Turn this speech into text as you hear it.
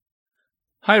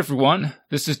Hi everyone,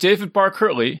 this is David Barr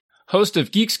Kirtley, host of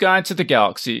Geek's Guide to the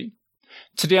Galaxy.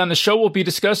 Today on the show we'll be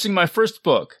discussing my first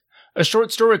book, a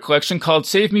short story collection called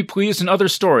Save Me Please and Other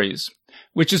Stories,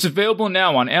 which is available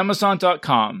now on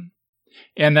Amazon.com.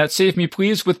 And that's Save Me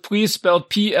Please with please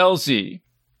spelled P-L-Z.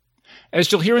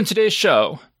 As you'll hear in today's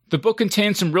show, the book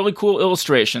contains some really cool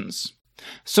illustrations.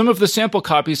 Some of the sample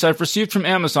copies I've received from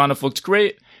Amazon have looked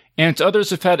great, and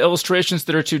others have had illustrations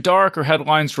that are too dark or had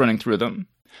lines running through them.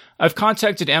 I've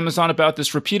contacted Amazon about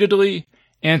this repeatedly,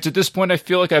 and at this point I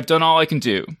feel like I've done all I can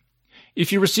do.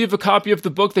 If you receive a copy of the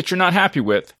book that you're not happy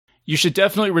with, you should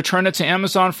definitely return it to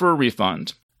Amazon for a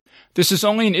refund. This is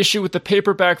only an issue with the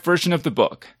paperback version of the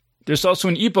book. There's also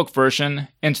an ebook version,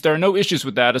 and there are no issues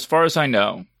with that as far as I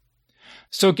know.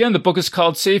 So again, the book is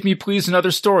called Save Me Please and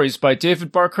Other Stories by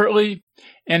David Barr Kirtley,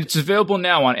 and it's available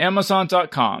now on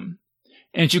Amazon.com.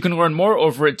 And you can learn more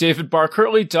over at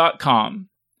davidbarrkirtley.com.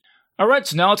 Alright,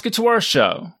 so now let's get to our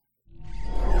show.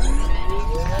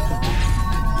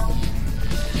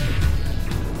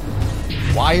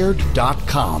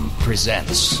 Wired.com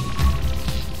presents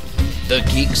The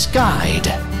Geek's Guide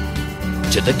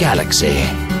to the Galaxy.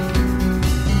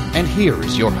 And here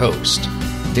is your host,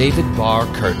 David Barr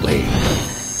Kirtley.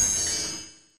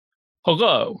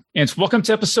 Hello, and welcome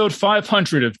to episode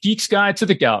 500 of Geek's Guide to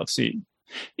the Galaxy.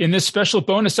 In this special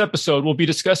bonus episode, we'll be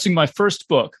discussing my first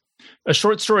book, a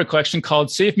short story collection called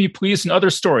Save Me Please and Other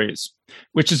Stories,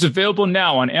 which is available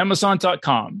now on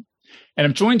Amazon.com. And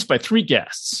I'm joined by three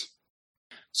guests.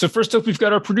 So first up, we've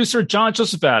got our producer, John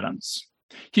Joseph Adams.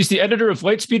 He's the editor of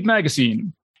Lightspeed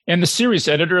Magazine and the series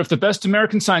editor of the Best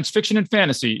American Science Fiction and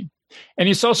Fantasy. And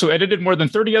he's also edited more than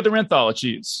 30 other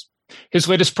anthologies. His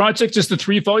latest project is the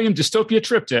 3-volume dystopia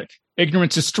triptych,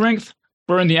 Ignorance is Strength,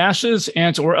 Burn the Ashes,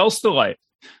 and Or Else the Light.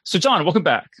 So John, welcome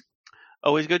back.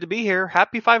 Always good to be here.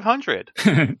 Happy 500.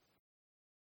 The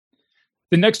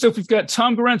next up, we've got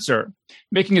Tom Grenzer,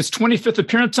 making his 25th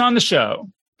appearance on the show.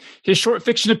 His short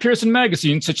fiction appears in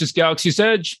magazines such as Galaxy's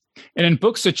Edge and in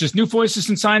books such as New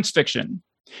Voices in Science Fiction.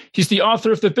 He's the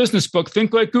author of the business book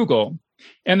Think Like Google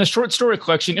and the short story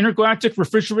collection Intergalactic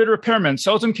Refrigerator Repairmen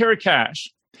Seldom Carry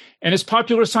Cash. And his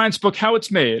popular science book How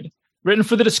It's Made, written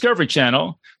for the Discovery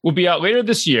Channel, will be out later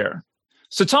this year.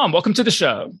 So Tom, welcome to the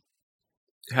show.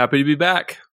 Happy to be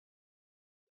back.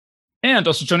 And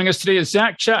also joining us today is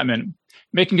Zach Chapman,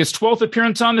 making his 12th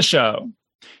appearance on the show.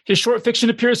 His short fiction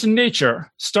appears in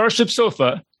Nature, Starship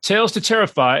Sofa, Tales to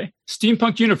Terrify,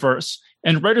 Steampunk Universe,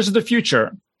 and Writers of the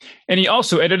Future. And he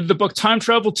also edited the book Time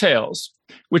Travel Tales,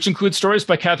 which includes stories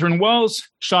by Catherine Wells,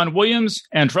 Sean Williams,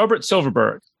 and Robert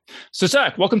Silverberg. So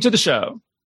Zach, welcome to the show.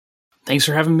 Thanks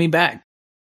for having me back.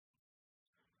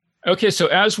 Okay, so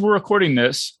as we're recording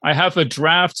this, I have a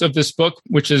draft of this book,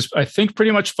 which is, I think, pretty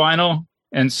much final.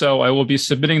 And so I will be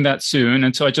submitting that soon.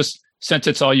 And so I just sent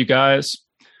it to all you guys.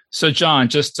 So John,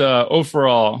 just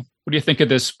overall, what do you think of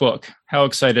this book? How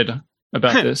excited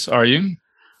about this are you?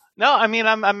 No, I mean,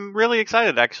 I'm really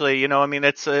excited, actually. You know, I mean,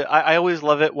 it's I always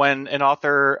love it when an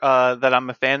author that I'm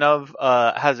a fan of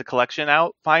has a collection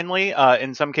out finally.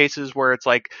 In some cases where it's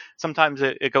like sometimes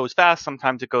it goes fast,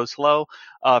 sometimes it goes slow.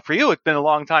 For you, it's been a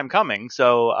long time coming.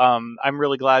 So I'm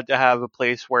really glad to have a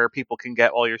place where people can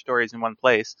get all your stories in one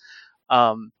place.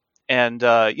 You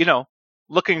know,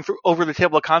 looking over the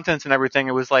table of contents and everything,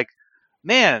 it was like,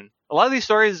 man, a lot of these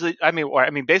stories, I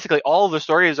mean, basically all of the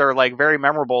stories are like very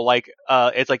memorable. Like,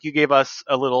 it's like you gave us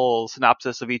a little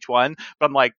synopsis of each one, but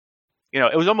I'm like, you know,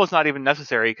 it was almost not even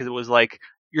necessary because it was like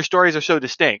your stories are so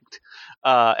distinct.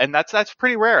 And that's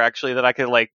pretty rare actually that I could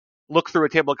like look through a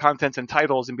table of contents and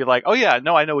titles and be like, oh yeah,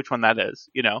 no, I know which one that is,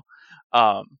 you know,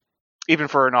 even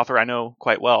for an author I know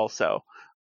quite well. So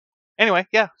anyway,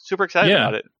 yeah, super excited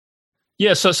about it.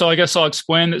 Yeah. So I guess I'll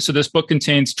explain. So this book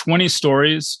contains 20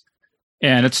 stories.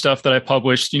 And it's stuff that I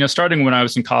published, you know, starting when I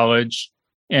was in college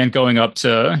and going up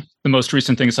to the most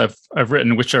recent things I've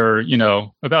written, which are, you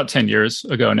know, about 10 years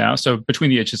ago now. So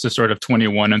between the ages of sort of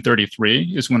 21 and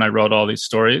 33 is when I wrote all these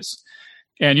stories.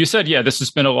 And you said, yeah, this has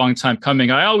been a long time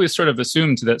coming. I always sort of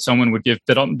assumed that someone would give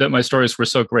that my stories were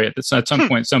so great that at some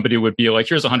point somebody would be like,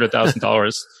 here's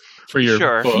 $100,000 for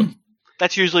your book.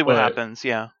 That's usually what happens.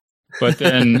 Yeah. But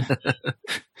then,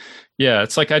 yeah,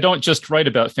 it's like I don't just write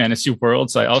about fantasy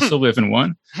worlds. I also live in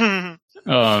one.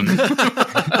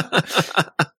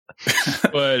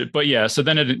 But yeah, so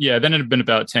then it had been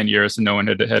about 10 years and no one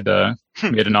had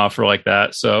made an offer like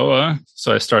that. So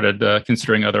I started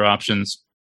considering other options.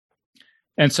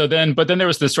 And so then there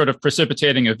was this sort of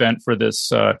precipitating event for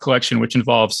this collection, which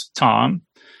involves Tom.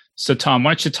 So Tom, why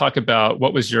don't you talk about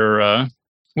what was your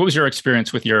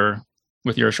experience with your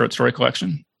short story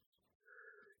collection?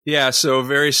 Yeah, so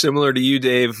very similar to you,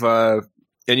 Dave.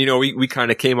 we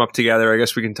kind of came up together. I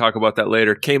guess we can talk about that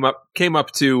later. Came up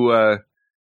to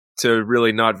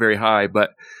really not very high,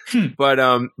 but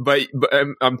I'm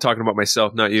talking about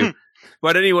myself, not you.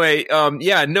 But anyway,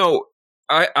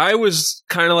 I was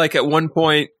kind of like at one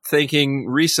point thinking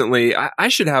recently, I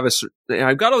should have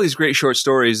I've got all these great short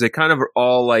stories. They kind of are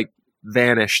all like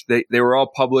vanished. They were all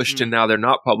published and now they're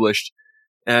not published.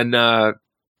 And,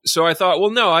 so I thought,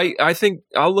 well, no, I think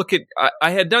I'll look at,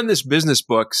 I had done this business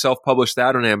book, self-published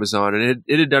that on Amazon, and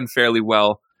it had done fairly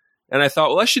well. And I thought,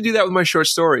 well, I should do that with my short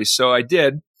stories. So I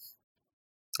did.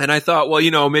 And I thought,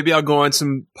 well, maybe I'll go on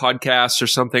some podcasts or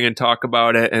something and talk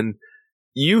about it. And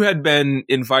you had been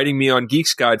inviting me on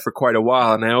Geeks Guide for quite a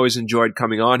while, and I always enjoyed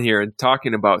coming on here and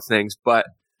talking about things. But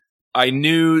I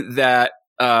knew that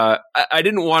I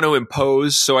didn't want to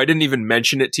impose, so I didn't even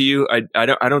mention it to you. I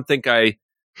don't think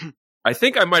I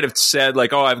think I might have said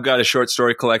like, oh, I've got a short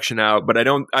story collection out, but I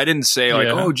didn't say like,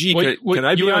 oh, gee, can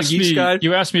I be on Geeks Guide?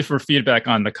 You asked me for feedback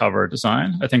on the cover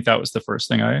design. I think that was the first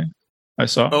thing I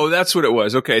saw. Oh, that's what it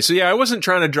was. Okay. So yeah, I wasn't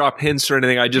trying to drop hints or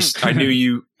anything. I knew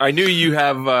you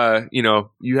have,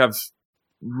 you have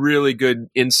really good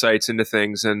insights into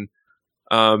things. And,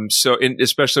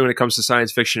 especially when it comes to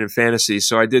science fiction and fantasy.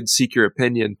 So I did seek your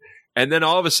opinion. And then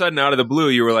all of a sudden, out of the blue,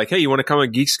 you were like, hey, you want to come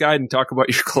on Geeks Guide and talk about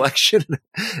your collection?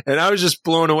 And I was just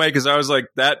blown away because I was like,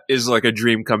 that is like a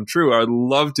dream come true. I would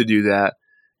love to do that.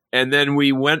 And then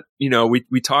we went,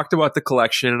 we talked about the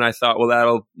collection, and I thought, well,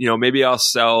 that'll, maybe I'll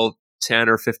sell 10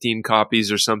 or 15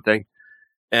 copies or something.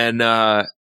 And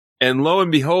lo and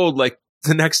behold, like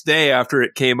the next day after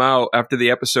it came out, after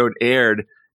the episode aired,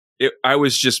 I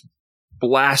was just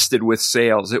blasted with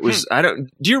sales. It was,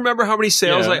 do you remember how many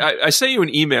sales? Yeah. I sent you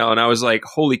an email and I was like,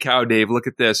 holy cow, Dave, look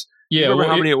at this. Yeah. Remember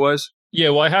how many it was? Yeah.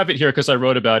 Well, I have it here because I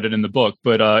wrote about it in the book,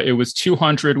 but it was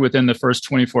 200 within the first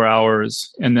 24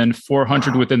 hours and then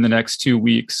 400 within the next 2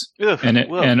 weeks. Ugh,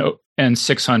 and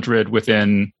 600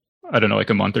 within, I don't know,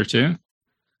 like a month or two.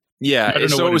 Yeah. I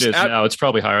don't know what it is now. It's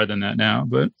probably higher than that now,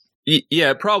 but. Yeah,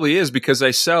 it probably is because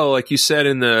I sell, like you said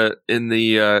in the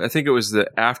I think it was the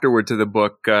afterward to the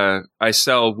book, I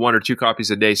sell 1 or 2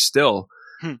 copies a day still.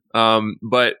 And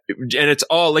it's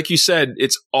all, like you said,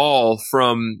 it's all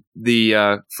from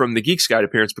the Geeks Guide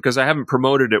appearance because I haven't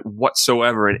promoted it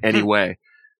whatsoever in any way.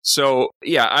 So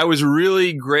yeah, I was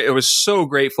really great. I was so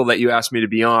grateful that you asked me to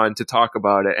be on to talk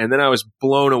about it. And then I was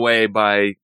blown away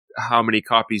by how many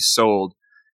copies sold.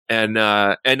 And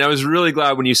I was really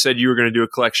glad when you said you were going to do a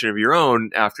collection of your own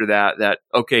after that,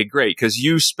 okay, great. Cause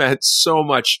you spent so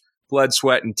much blood,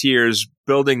 sweat and tears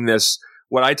building this.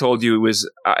 What I told you was,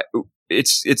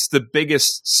 it's the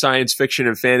biggest science fiction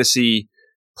and fantasy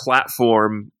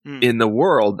platform in the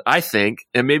world, I think.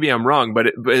 And maybe I'm wrong,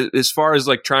 but as far as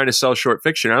like trying to sell short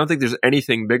fiction, I don't think there's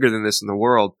anything bigger than this in the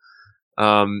world.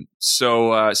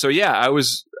 So yeah, I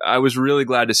was really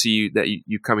glad to see that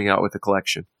you coming out with a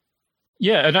collection.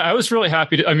 Yeah, and I was really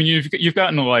happy to, I mean, you've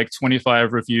gotten like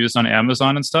 25 reviews on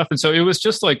Amazon and stuff. And so it was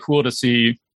just like cool to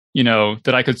see,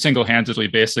 that I could single-handedly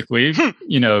basically,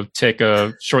 take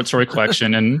a short story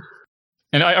collection and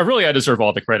I deserve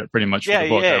all the credit pretty much for the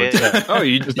book. I would say. Oh,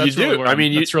 you do. I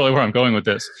mean, that's really where I'm going with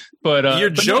this. But you're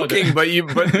joking, but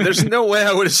there's no way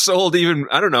I would have sold even,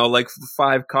 I don't know, like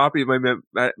 5 copies.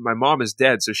 My mom is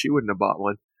dead, so she wouldn't have bought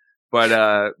one. But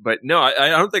no, I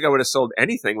don't think I would have sold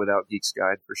anything without Geeks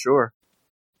Guide for sure.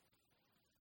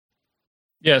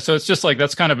 Yeah, so it's just like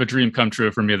that's kind of a dream come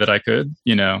true for me that I could,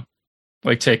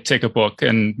 like take a book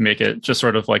and make it just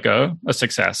sort of like a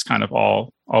success, kind of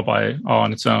all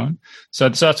on its own. So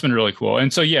that's been really cool.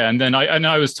 And so yeah, and then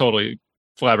I was totally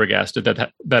flabbergasted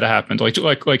that happened.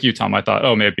 Like you, Tom. I thought,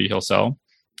 oh, maybe he'll sell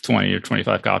 20 or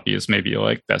 25 copies, maybe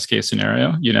like best case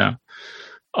scenario,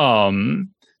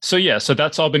 So yeah, so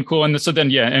that's all been cool. And so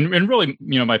then yeah, and really,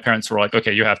 my parents were like,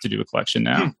 okay, you have to do a collection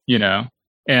now,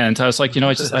 And I was like,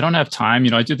 I don't have time.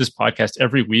 I do this podcast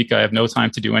every week. I have no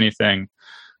time to do anything.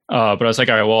 But I was like,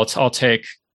 all right, well, I'll take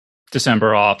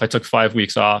December off. I took 5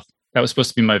 weeks off. That was supposed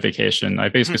to be my vacation. I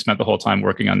basically spent the whole time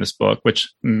working on this book,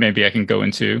 which maybe I can go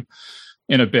into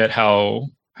in a bit how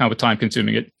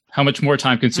much more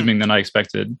time consuming than I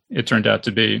expected it turned out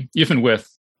to be, even with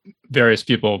various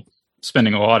people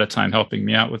spending a lot of time helping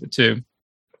me out with it too.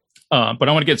 But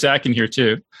I want to get Zach in here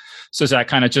too. So Zach,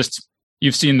 kind of just,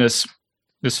 you've seen this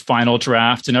final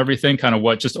draft and everything, kind of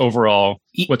what's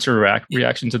your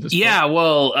reaction to this? Yeah,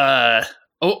 book? Well,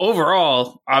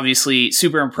 overall, obviously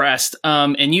super impressed.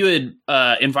 And you had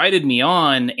invited me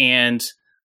on, and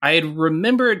I had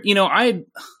remembered,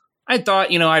 I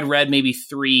thought, I'd read maybe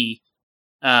 3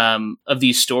 of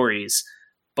these stories,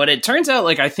 but it turns out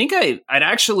like I think I'd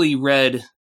actually read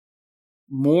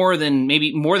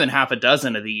maybe more than half a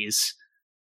dozen of these.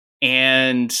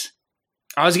 And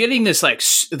I was getting this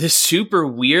this super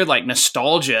weird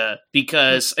nostalgia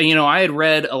because, I had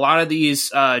read a lot of these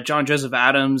John Joseph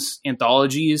Adams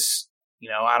anthologies,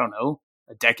 I don't know,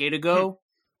 a decade ago.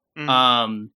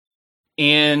 Mm-hmm.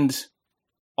 And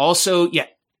also,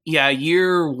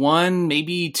 year 1,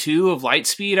 maybe 2 of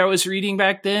Lightspeed I was reading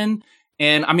back then.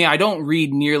 And I don't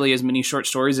read nearly as many short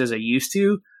stories as I used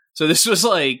to. So this was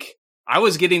I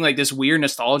was getting this weird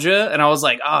nostalgia, and I was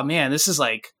like, oh man, this is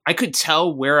I could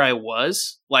tell where I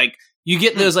was. You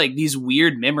get those these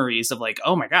weird memories of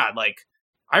oh my God,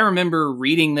 I remember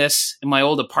reading this in my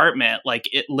old apartment,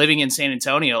 living in San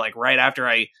Antonio, right after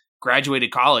I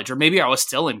graduated college, or maybe I was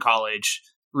still in college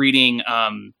reading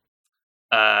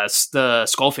the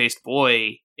Skull-Faced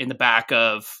Boy in the back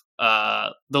of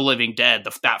The Living Dead,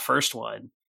 that first one.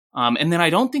 And then I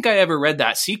don't think I ever read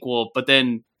that sequel, but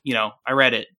then, I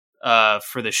read it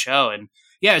for the show. And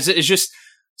yeah, it's just,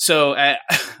 so I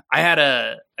had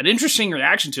an interesting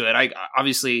reaction to it. I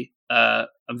obviously, I'm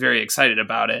very excited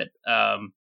about it.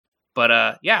 But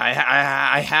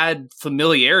I had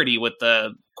familiarity with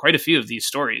quite a few of these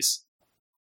stories.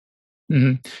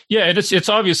 Mm-hmm. Yeah, and it's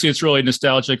obviously it's really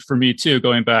nostalgic for me too,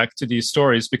 going back to these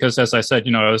stories, because as I said,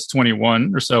 I was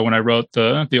 21 or so when I wrote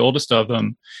the oldest of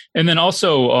them. And then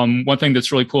also one thing that's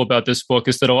really cool about this book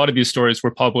is that a lot of these stories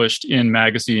were published in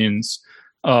magazines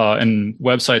and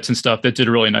websites and stuff that did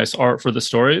really nice art for the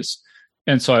stories.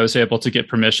 And so I was able to get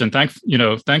permission,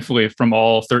 thankfully from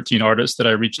all 13 artists that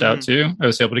I reached out to, I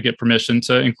was able to get permission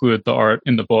to include the art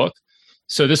in the book.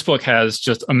 So this book has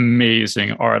just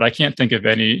amazing art. I can't think of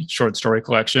any short story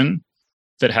collection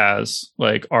that has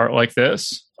art like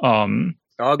this. I'll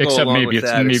go except along maybe with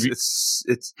it's that.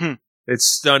 maybe It's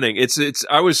stunning.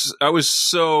 I was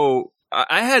so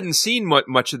I hadn't seen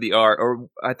much of the art, or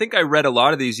I think I read a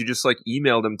lot of these. You just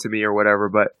emailed them to me or whatever,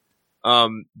 but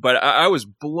I was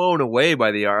blown away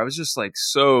by the art. I was just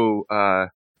so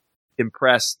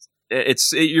impressed.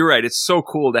 You're right. It's so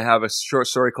cool to have a short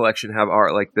story collection have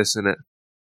art like this in it.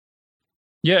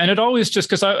 Yeah, and it always just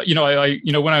because I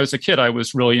when I was a kid, I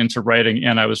was really into writing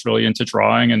and I was really into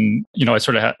drawing, and I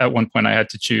sort of at one point I had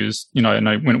to choose, and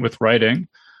I went with writing,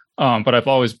 but I've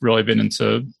always really been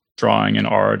into drawing and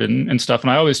art and stuff, and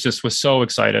I always just was so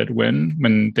excited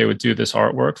when they would do this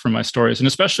artwork for my stories, and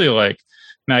especially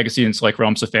magazines like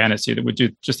Realms of Fantasy that would do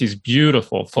just these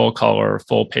beautiful full color,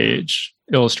 full page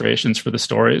illustrations for the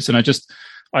stories, and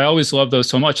I always loved those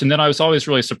so much, and then I was always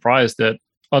really surprised that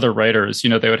other writers, they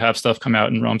would have stuff come out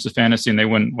in Realms of Fantasy and they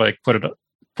wouldn't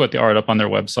put the art up on their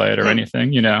website or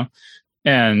anything,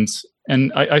 and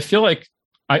I feel like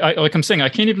I'm saying, I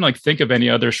can't even think of any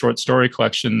other short story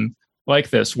collection like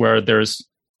this where there's,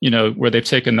 where they've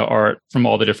taken the art from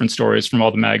all the different stories from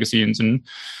all the magazines and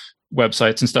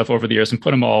websites and stuff over the years and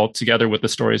put them all together with the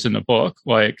stories in the book.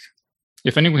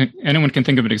 If anyone can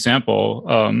think of an example,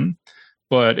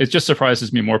 but it just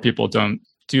surprises me more people don't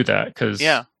do that because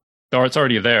the art's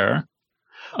already there.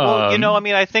 Well,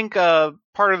 I think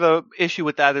part of the issue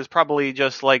with that is probably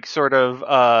just when it's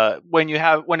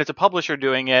a publisher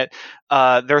doing it,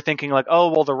 they're thinking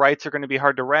oh, well, the rights are going to be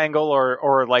hard to wrangle,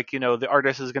 or the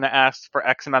artist is going to ask for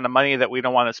X amount of money that we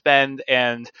don't want to spend,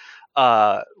 and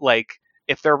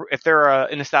if they're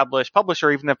an established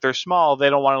publisher, even if they're small, they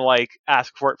don't want to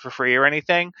ask for it for free or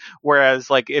anything. Whereas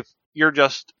if you're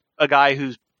just a guy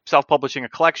who's self-publishing a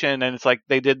collection and it's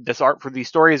they did this art for these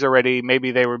stories already, maybe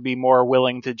they would be more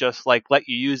willing to just let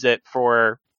you use it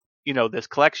for this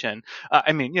collection.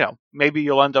 Maybe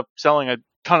you'll end up selling a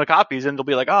ton of copies and they'll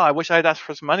be oh, I wish I had asked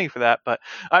for some money for that, but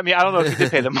I don't know if you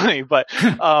did pay the money, but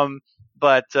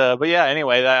yeah,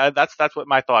 anyway, that's what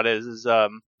my thought is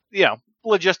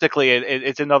logistically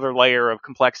it's another layer of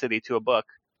complexity to a book.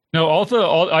 No, all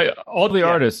the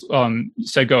artists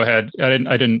said go ahead.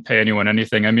 I didn't pay anyone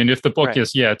anything. If the book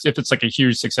is if it's a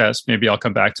huge success, maybe I'll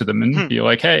come back to them and be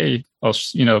hey, I'll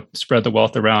spread the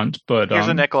wealth around. But here's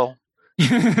a nickel.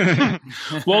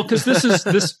 Well, because this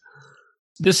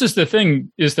is the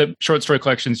thing, is that short story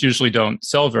collections usually don't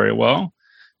sell very well.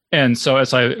 And so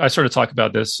as I sort of talk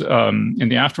about this in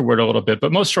the afterword a little bit,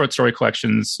 but most short story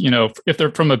collections, if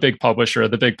they're from a big publisher,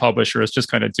 the big publisher is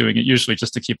just kind of doing it usually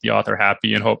just to keep the author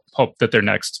happy and hope that their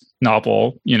next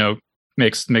novel,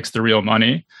 makes the real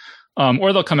money.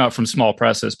 Or they'll come out from small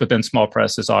presses, but then small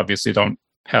presses obviously don't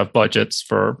have budgets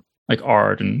for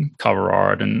art and cover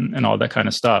art and all that kind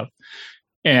of stuff.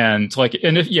 And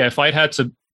if I'd had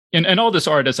to, and all this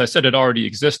art, as I said, it already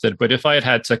existed. But if I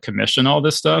had to commission all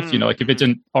this stuff, if it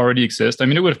didn't already exist,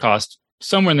 it would have cost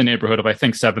somewhere in the neighborhood of, I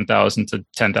think, $7,000 to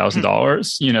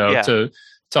 $10,000,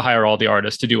 to hire all the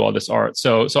artists to do all this art.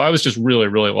 So I was just really,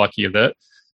 really lucky that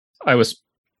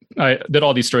that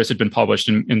all these stories had been published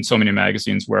in so many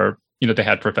magazines where, they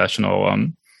had professional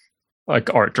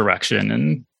like art direction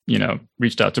and,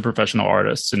 reached out to professional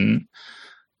artists. And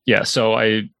yeah, so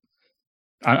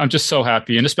I'm just so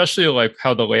happy. And especially like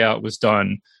how the layout was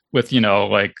done with,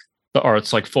 like the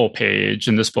art's like full page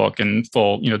in this book and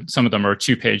full, some of them are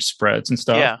 2-page spreads and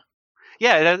stuff. Yeah.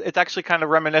 Yeah, it's actually kind of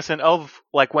reminiscent of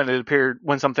like when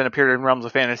something appeared in Realms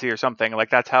of Fantasy or something. Like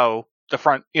that's how the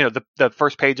front, the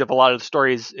first page of a lot of the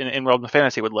stories in Realms of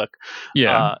Fantasy would look.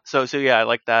 Yeah. So yeah, I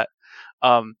like that.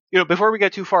 Before we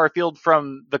get too far afield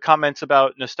from the comments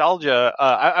about nostalgia,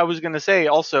 I was going to say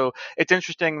also, it's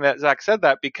interesting that Zach said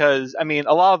that because, a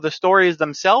lot of the stories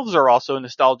themselves are also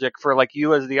nostalgic for like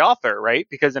you as the author, right?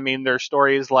 Because, there's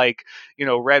stories like,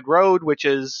 Red Road, which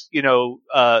is,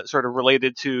 sort of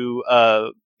related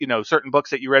to, certain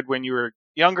books that you read when you were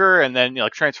younger, and then,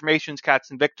 like Transformations, Cats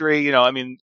and Victory,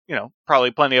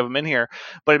 probably plenty of them in here,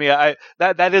 but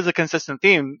that is a consistent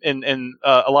theme in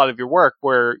a lot of your work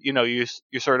where, you're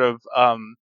sort of,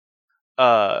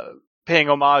 paying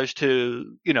homage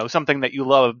to, something that you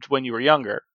loved when you were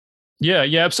younger. Yeah.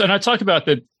 And I talk about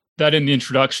that in the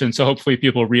introduction. So hopefully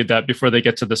people read that before they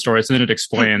get to the stories, and then it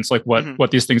explains like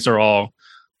what these things are all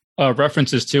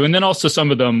references to. And then also some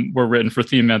of them were written for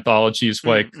theme anthologies,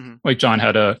 like John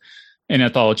had an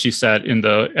anthology set in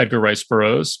the Edgar Rice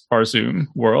Burroughs Barzoom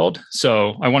world.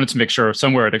 So I wanted to make sure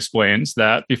somewhere it explains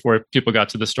that before people got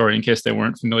to the story in case they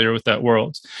weren't familiar with that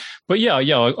world. But yeah,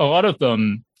 a lot of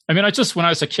them, when I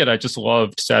was a kid, I just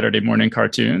loved Saturday morning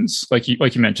cartoons. Like you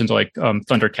mentioned, like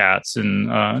Thundercats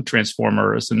and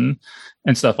Transformers and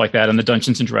stuff like that, and the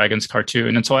Dungeons and Dragons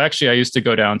cartoon. And so I used to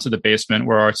go down to the basement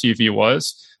where our TV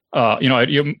was.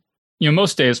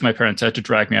 Most days my parents had to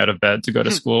drag me out of bed to go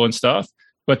to school and stuff.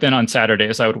 But then on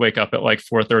Saturdays, I would wake up at like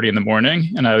 4:30 in the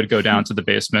morning, and I would go down to the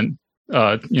basement,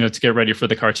 to get ready for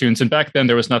the cartoons. And back then,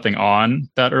 there was nothing on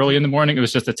that early in the morning. It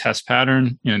was just a test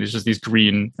pattern. There's just these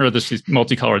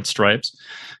multicolored stripes.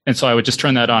 And so I would just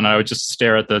turn that on. I would just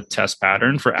stare at the test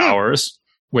pattern for hours,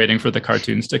 waiting for the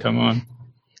cartoons to come on.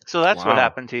 So that's what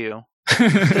happened to you.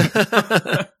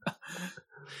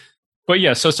 But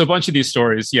yeah, so a bunch of these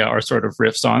stories, are sort of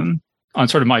riffs on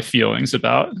sort of my feelings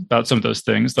about some of those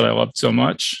things that I loved so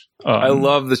much. I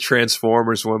love the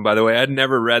Transformers one, by the way. I'd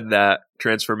never read that,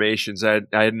 Transformations. I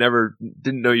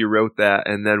didn't know you wrote that.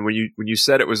 And then when you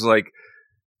said it was like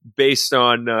based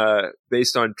on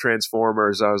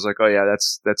Transformers, I was like, oh yeah,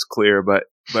 that's clear. But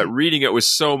reading it was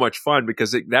so much fun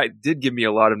because that did give me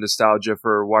a lot of nostalgia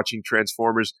for watching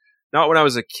Transformers. Not when I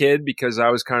was a kid, because I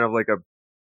was kind of like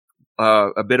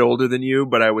a bit older than you,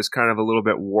 but I was kind of a little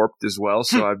bit warped as well.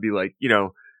 So I'd be like,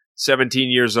 17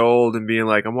 years old and being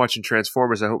like, I'm watching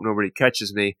Transformers. I hope nobody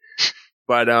catches me.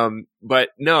 But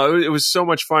no, it was so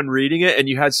much fun reading it, and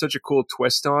you had such a cool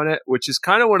twist on it, which is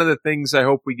kind of one of the things I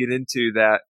hope we get into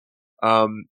that,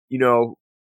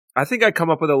 I think I come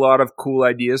up with a lot of cool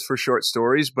ideas for short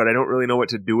stories, but I don't really know what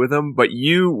to do with them. But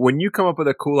when you come up with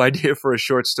a cool idea for a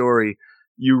short story,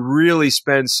 you really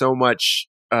spend so much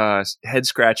head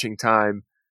scratching time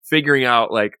figuring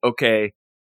out like, okay,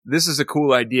 this is a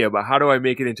cool idea, but how do I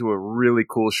make it into a really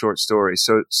cool short story?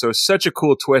 So such a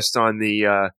cool twist on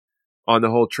the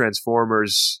whole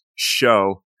Transformers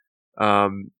show.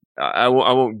 I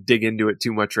won't dig into it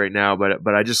too much right now,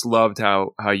 but I just loved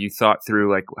how you thought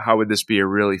through like, how would this be a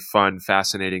really fun,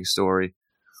 fascinating story?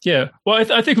 Yeah. Well,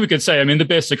 I think we could say, the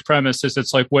basic premise is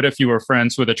it's like, what if you were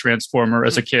friends with a Transformer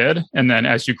as a kid? And then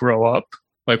as you grow up,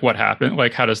 like what happened?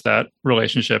 Like, how does that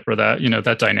relationship or that,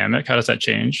 that dynamic, how does that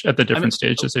change at the different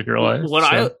stages of your life? What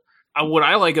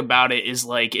I like about it is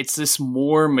like, it's this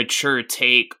more mature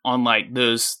take on like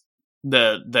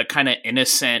the kind of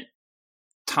innocent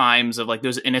times of like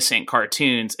those innocent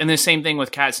cartoons. And the same thing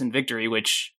with Cats and Victory,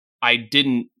 which I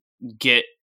didn't get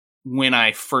when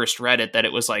I first read it, that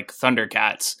it was like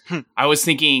Thundercats. I was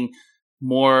thinking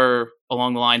more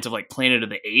along the lines of like Planet of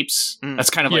the Apes.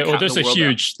 That's kind of like there's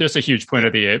a huge Planet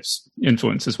of the Apes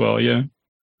influence as well. Yeah.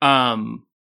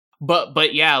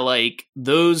 But yeah, like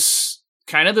those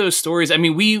stories.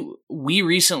 We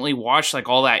recently watched like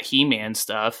all that He-Man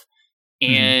stuff,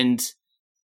 and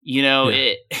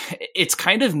it's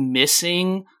kind of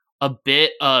missing a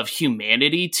bit of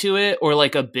humanity to it, or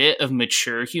like a bit of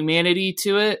mature humanity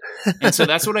to it. And so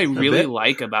that's what I really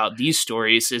like about these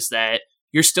stories, is that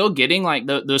you're still getting like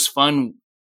those fun,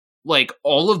 like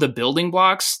all of the building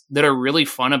blocks that are really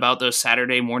fun about those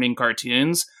Saturday morning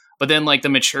cartoons, but then like the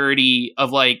maturity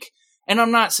of like, and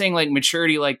I'm not saying like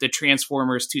maturity like the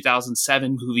Transformers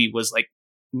 2007 movie was like,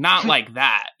 not like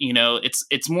that,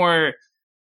 it's more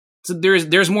So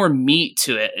there's more meat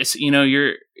to it. It's,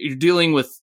 you're dealing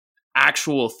with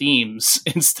actual themes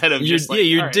instead of just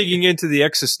you're digging into the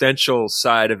existential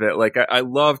side of it. Like I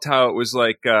loved how it was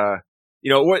like,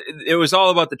 what it was all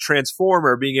about the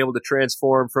transformer being able to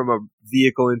transform from a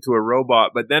vehicle into a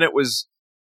robot, but then it was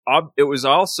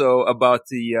also about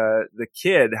the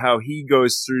kid, how he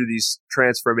goes through these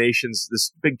transformations,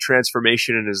 this big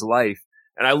transformation in his life.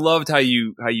 And I loved how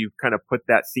you kind of put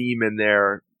that theme in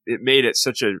there. It made it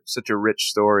such a rich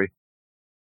story.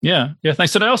 Yeah,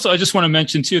 thanks. And I just want to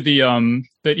mention too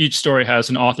that each story has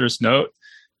an author's note,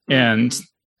 and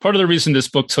part of the reason this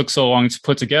book took so long to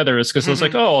put together is because I was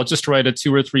like, I'll just write a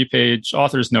 2 or 3 page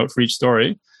author's note for each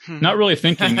story, not really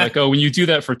thinking like, when you do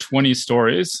that for 20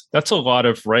 stories, that's a lot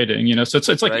of writing, So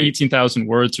it's like 18,000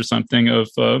 words or something of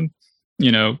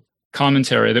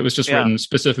commentary that was just written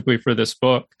specifically for this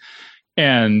book.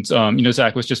 And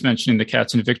Zach was just mentioning the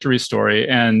Cats and Victory story,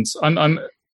 and I'm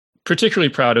particularly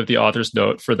proud of the author's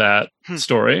note for that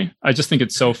story. I just think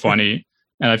it's so funny,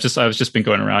 and I've just been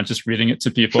going around just reading it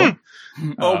to people.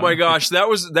 Oh my gosh, that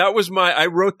was my. I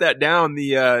wrote that down.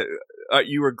 The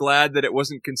you were glad that it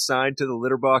wasn't consigned to the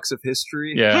litter box of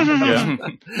history. Yeah.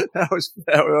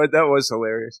 that was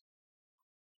hilarious.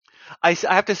 I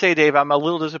have to say, Dave, I'm a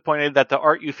little disappointed that the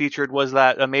art you featured was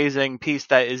that amazing piece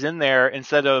that is in there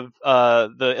instead of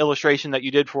the illustration that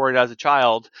you did for it as a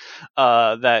child.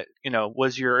 That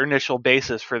was your initial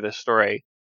basis for this story.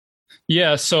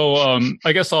 Yeah, so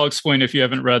I guess I'll explain if you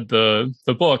haven't read the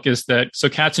book. Is that so?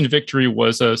 Cats and Victory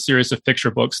was a series of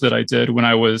picture books that I did when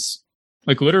I was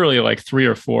literally 3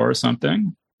 or 4 or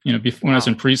something. Before when I was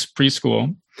in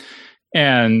preschool,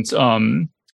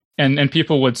 and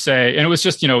people would say, and it was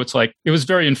just, it was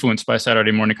very influenced by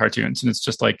Saturday morning cartoons. And it's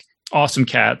just like awesome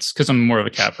cats, because I'm more of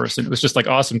a cat person. It was just like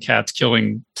awesome cats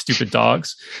killing stupid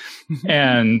dogs.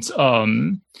 And so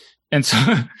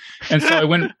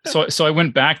I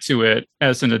went back to it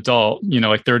as an adult,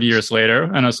 30 years later,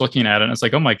 and I was looking at it and I was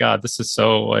like, oh my God, this is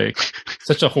so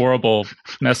such a horrible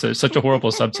message, such a horrible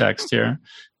subtext here.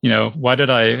 Why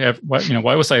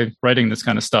was I writing this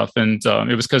kind of stuff? And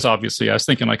it was because obviously I was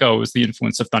thinking it was the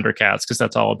influence of Thundercats, because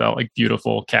that's all about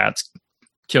beautiful cats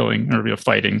killing or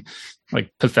fighting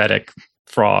pathetic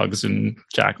frogs and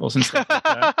jackals and stuff like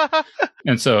that.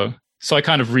 And so I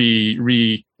kind of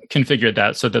reconfigured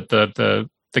that so that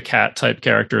the cat type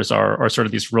characters are sort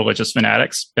of these religious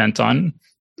fanatics bent on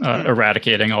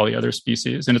eradicating all the other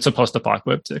species, and it's a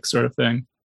post-apocalyptic sort of thing.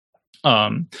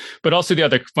 But also the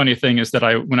other funny thing is that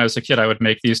when I was a kid, I would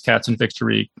make these Cats and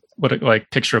Victory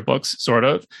picture books sort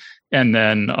of, and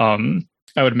then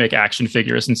I would make action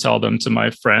figures and sell them to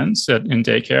my friends in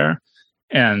daycare,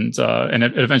 and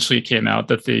it eventually came out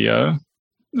that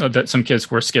that some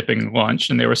kids were skipping lunch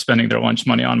and they were spending their lunch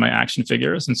money on my action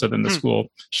figures, and so then the school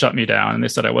shut me down and they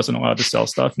said I wasn't allowed to sell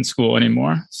stuff in school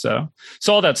anymore. So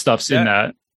all that stuff's in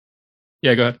that.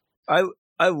 Yeah, go ahead.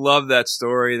 I love that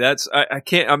story.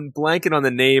 I'm blanking on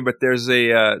the name, but there's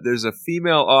a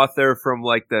female author from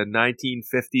the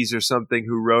 1950s or something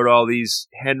who wrote all these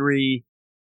I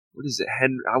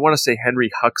want to say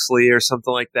Henry Huxley or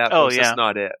something like that. Oh, yeah. That's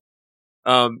not it.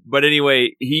 But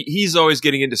anyway, he's always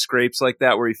getting into scrapes like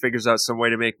that where he figures out some way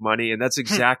to make money, and that's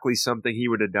exactly something he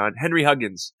would have done. Henry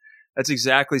Huggins. That's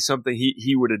exactly something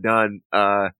he would have done,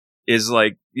 is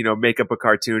make up a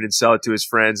cartoon and sell it to his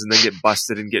friends and then get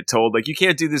busted and get told you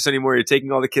can't do this anymore. You're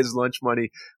taking all the kids' lunch money.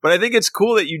 But I think it's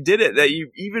cool that you did it, that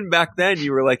you, even back then,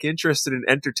 you were interested in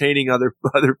entertaining other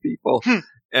people,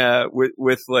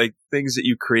 with things that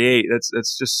you create.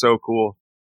 That's just so cool.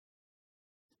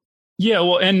 Yeah.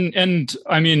 Well, and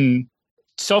I mean,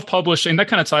 self-publishing, that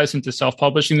kind of ties into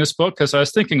self-publishing this book, because I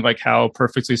was thinking how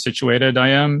perfectly situated I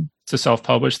am to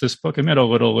self-publish this book. I made a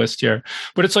little list here,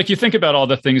 but it's you think about all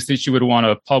the things that you would want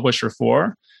a publisher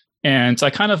for, and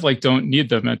I kind of don't need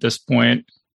them at this point,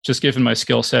 just given my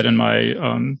skill set and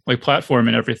my platform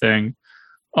and everything.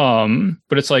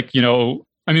 But it's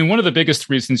I mean, one of the biggest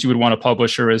reasons you would want a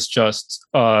publisher is just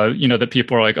that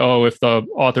people are oh, if the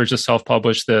author just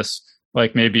self-published this,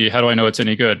 maybe, how do I know it's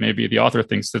any good? Maybe the author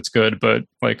thinks that's good, but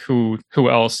who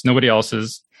else? Nobody else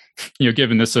is,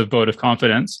 given this a vote of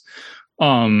confidence.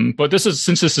 But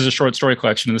since this is a short story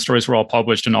collection and the stories were all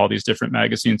published in all these different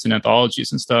magazines and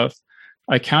anthologies and stuff,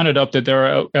 I counted up that there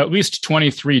are at least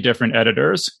 23 different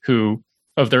editors who,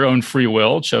 of their own free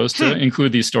will, chose to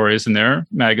include these stories in their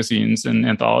magazines and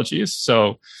anthologies.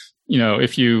 So,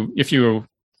 if you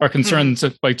are concerned,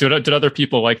 did other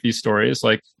people like these stories?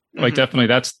 Definitely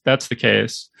that's the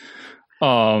case.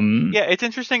 Yeah, it's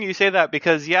interesting you say that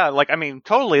because like I mean,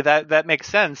 totally that makes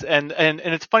sense, and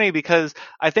it's funny because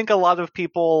I think a lot of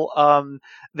people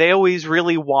they always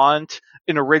really want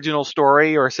an original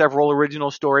story or several original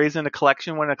stories in a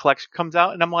collection when a collection comes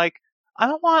out, and I'm like, I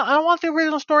don't want the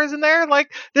original stories in there.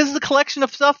 Like, this is a collection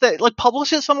of stuff that, like,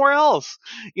 publish it somewhere else,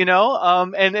 you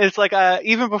know. And it's like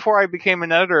even before I became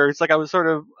an editor, it's like I was sort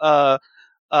of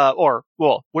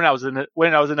when I was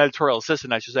an editorial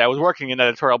assistant, I should say, I was working in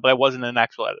editorial, but I wasn't an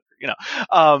actual editor.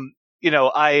 I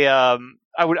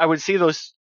would see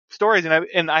those stories,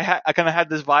 and I kind of had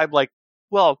this vibe like,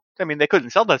 well, I mean, they couldn't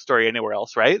sell that story anywhere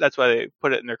else, right? That's why they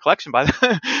put it in their collection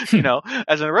as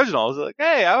an original. It's like,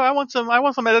 hey, I want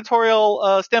some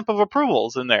editorial stamp of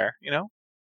approvals in there, you know.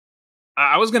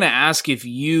 I was going to ask if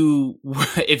you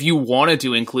wanted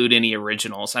to include any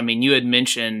originals. I mean, you had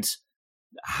mentioned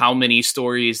how many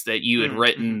stories that you had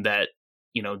written that,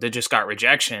 you know, that just got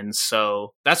rejections.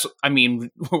 So I mean,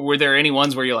 were there any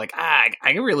ones where you're like, I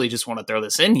really just want to throw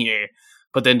this in here,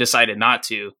 but then decided not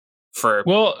to for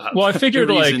I figured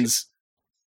reasons.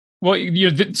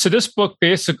 So this book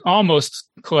almost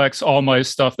collects all my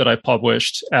stuff that I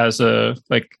published as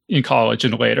in college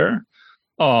and later.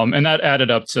 And that added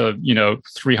up to,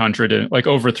 300 and like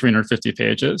over 350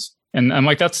 pages. And I'm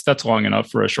like, that's long enough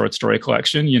for a short story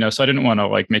collection, so I didn't want to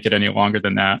like make it any longer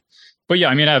than that. But yeah,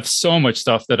 I mean, I have so much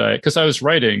stuff because I was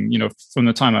writing, from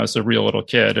the time I was a real little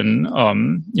kid. And,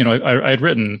 I'd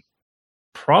written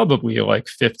probably like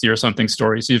 50 or something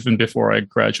stories even before I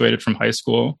graduated from high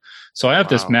school. So I have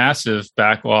this massive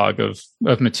backlog of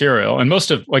material, and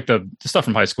most of like the stuff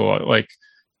from high school, like,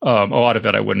 a lot of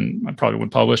it I probably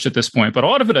wouldn't publish at this point, but a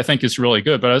lot of it I think is really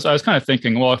good. But I was kind of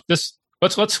thinking, well, if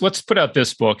let's put out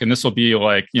this book, and this will be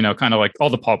like, kind of like all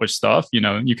the published stuff,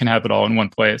 you can have it all in one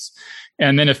place.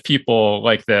 And then if people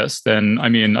like this, then I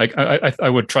mean, I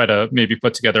would try to maybe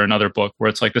put together another book where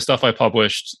it's like the stuff I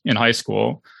published in high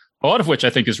school, a lot of which I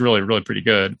think is really, really pretty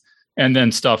good. And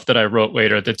then stuff that I wrote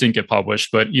later that didn't get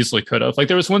published, but easily could have. Like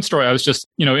there was one story I was just,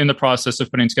 in the process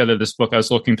of putting together this book, I was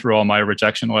looking through all my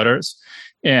rejection letters.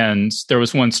 And there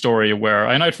was one story where,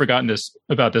 and I'd forgotten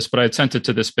about this, but I had sent it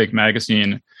to this big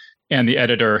magazine, and the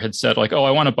editor had said like, oh,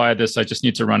 I want to buy this. I just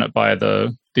need to run it by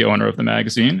the owner of the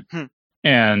magazine.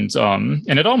 And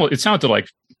it sounded like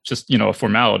just, a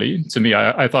formality to me.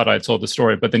 I thought I'd told the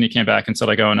story, but then he came back and said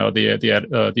like, oh no,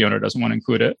 the owner doesn't want to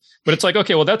include it. But it's like,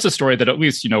 okay, well, that's a story that at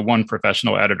least, one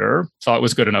professional editor thought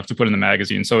was good enough to put in the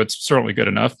magazine. So it's certainly good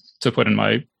enough to put in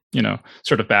my,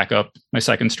 sort of backup, my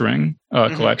second string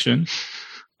collection.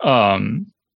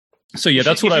 So yeah,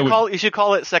 that's what I would. You should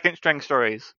call it second string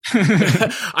stories.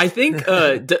 I think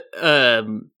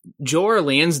Joe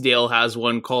Lansdale has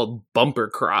one called Bumper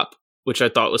Crop, which I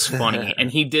thought was funny,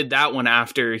 and he did that one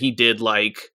after he did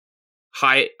like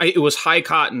it was High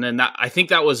Cotton, and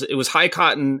it was High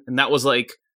Cotton, and that was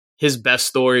like his best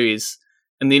stories,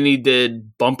 and then he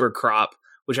did Bumper Crop,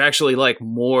 which I actually like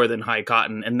more than High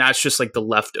Cotton, and that's just like the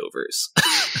leftovers,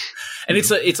 and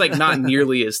it's like not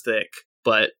nearly as thick,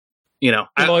 but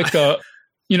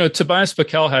Tobias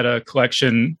Buckell had a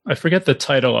collection. I forget the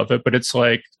title of it, but it's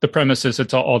like the premise is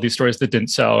it's all these stories that didn't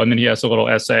sell, and then he has a little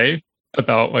essay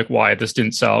about like why this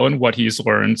didn't sell and what he's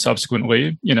learned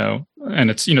subsequently, and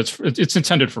it's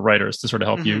intended for writers to sort of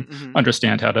help you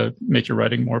understand how to make your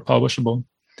writing more publishable.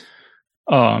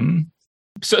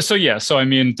 So I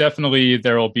mean, definitely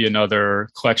there will be another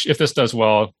collection if this does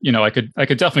well. I could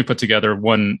definitely put together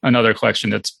another collection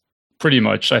that's pretty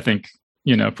much, I think,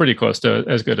 pretty close to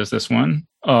as good as this one.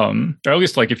 Or at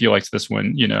least like if you liked this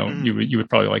one, you would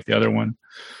probably like the other one.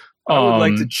 I would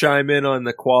like to chime in on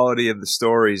the quality of the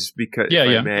stories because,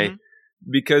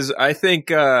 because I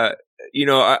think,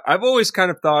 I've always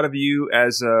kind of thought of you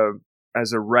as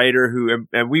a writer who,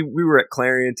 and we were at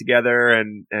Clarion together,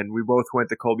 and we both went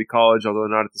to Colby College, although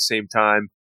not at the same time.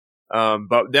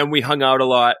 But then we hung out a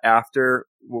lot after,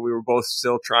 when we were both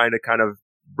still trying to kind of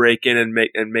break in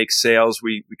and make sales.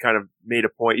 We kind of made a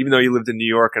point, even though you lived in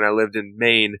New York and I lived in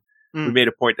Maine, we made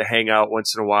a point to hang out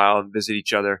once in a while and visit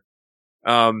each other.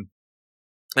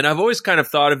 And I've always kind of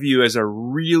thought of you as a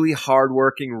really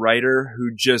hardworking writer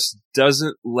who just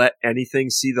doesn't let anything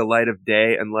see the light of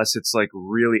day unless it's like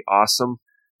really awesome,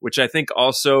 which I think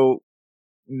also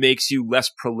makes you less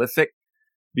prolific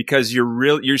because you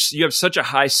have such a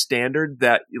high standard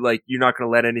that like you're not going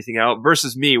to let anything out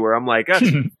versus me where I'm like,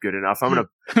 that's good enough. I'm going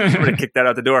to kick that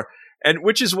out the door. And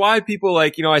which is why people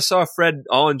like, I saw Fred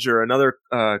Ollinger, another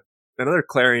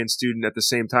Clarion student at the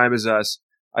same time as us.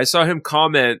 I saw him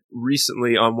comment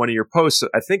recently on one of your posts,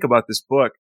 I think about this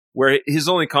book, where his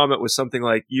only comment was something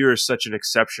like, you're such an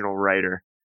exceptional writer.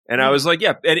 And I was like,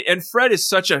 yeah. And Fred is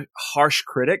such a harsh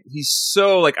critic. He's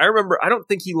so like, I remember, I don't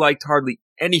think he liked hardly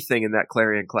anything in that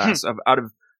Clarion class. Out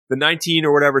of the 19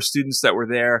 or whatever students that were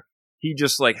there, he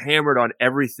just like hammered on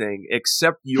everything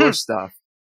except your stuff.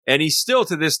 And he's still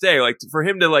to this day, like for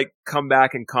him to like come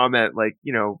back and comment like,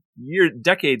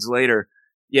 decades later,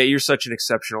 yeah, you're such an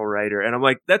exceptional writer. And I'm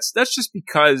like, that's just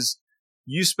because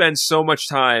you spend so much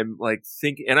time like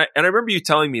thinking. And I remember you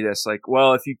telling me this, like,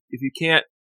 well, if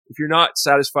you're not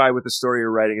satisfied with the story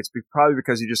you're writing, it's probably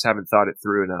because you just haven't thought it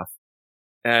through enough.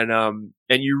 And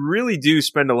you really do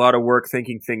spend a lot of work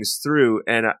thinking things through.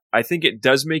 And I think it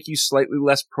does make you slightly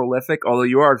less prolific, although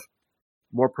you are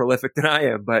more prolific than I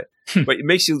am, but it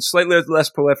makes you slightly less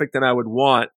prolific than I would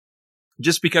want.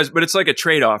 Just because, but it's like a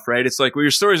trade-off, right? It's like, well,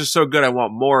 your stories are so good, I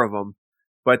want more of them.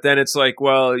 But then it's like,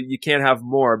 well, you can't have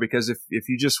more because if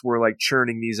you just were like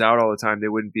churning these out all the time, they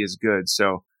wouldn't be as good.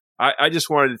 So I just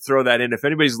wanted to throw that in. If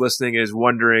anybody's listening is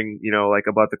wondering, like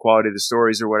about the quality of the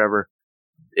stories or whatever,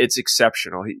 it's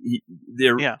exceptional.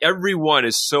 Everyone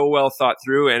is so well thought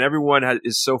through, and everyone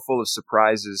is so full of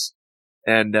surprises,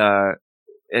 and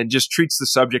just treats the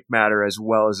subject matter as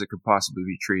well as it could possibly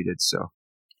be treated. So.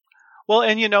 Well,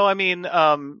 and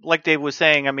like Dave was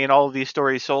saying, all of these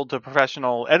stories sold to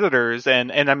professional editors,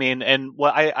 and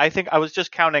I think I was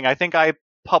just counting. I think I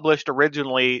published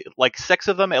originally like 6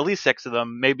 of them, at least 6 of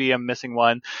them. Maybe I'm missing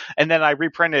one, and then I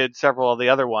reprinted several of the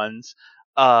other ones.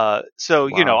 So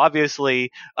wow.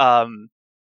 Obviously,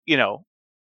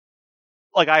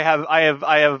 like I have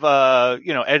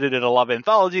edited a lot of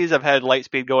anthologies. I've had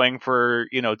Lightspeed going for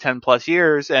 10 plus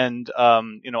years, and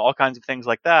all kinds of things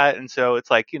like that. And so it's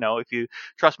like, if you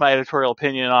trust my editorial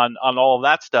opinion on all of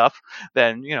that stuff,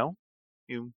 then you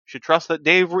should trust that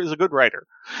Dave is a good writer.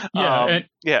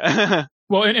 Yeah.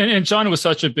 Well, and John was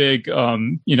such a big,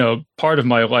 part of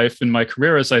my life and my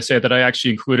career, as I say, that I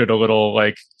actually included a little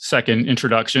like second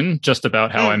introduction just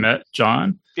about how I met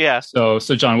John. Yeah. So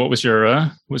John, what was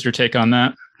your take on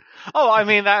that? Oh,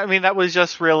 that was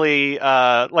just really,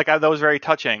 that was very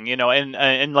touching,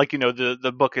 and like,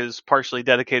 the book is partially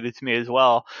dedicated to me as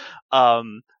well.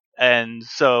 And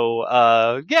so,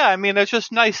 it's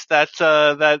just nice that,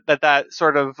 that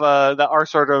sort of, that our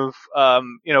sort of,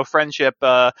 friendship,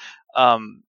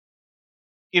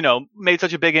 made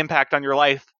such a big impact on your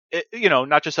life,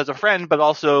 not just as a friend, but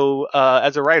also,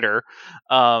 as a writer.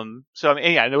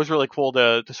 It was really cool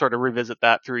to sort of revisit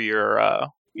that through your,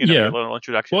 your little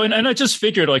introduction. Well, and I just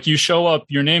figured like you show up,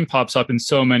 your name pops up in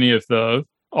so many of the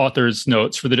author's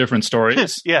notes for the different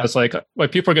stories. Yeah. It's like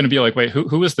people are going to be like, wait,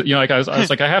 who is the, I was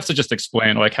like, I have to just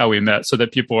explain like how we met so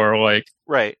that people are like,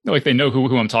 right. Like they know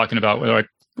who I'm talking about, whether like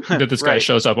that this guy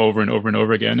shows up over and over and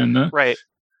over again. And right.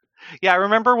 Yeah, I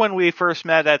remember when we first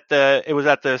met at the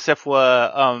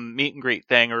SIFWA meet and greet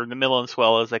thing, or the Mill and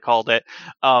Swell as they called it.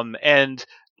 And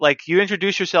like you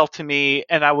introduced yourself to me,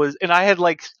 and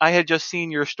I had just seen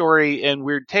your story in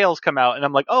Weird Tales come out, and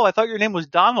I'm like, oh, I thought your name was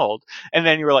Donald, and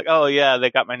then you were like, oh yeah,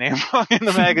 they got my name wrong in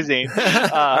the magazine.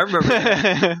 I remember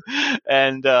that.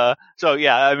 And so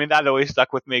yeah, that always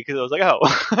stuck with me because I was like, oh,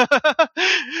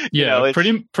 yeah,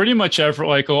 pretty much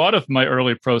like a lot of my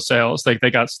early pro sales, like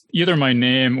they got either my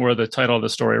name or the title of the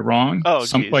story wrong. Oh,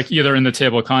 like either in the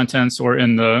table of contents or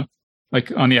in the like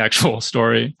on the actual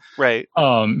story. Right.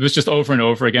 It was just over and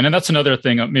over again. And that's another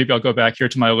thing. Maybe I'll go back here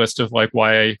to my list of like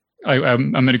why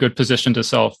I'm in a good position to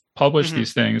self-publish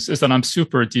these things, is that I'm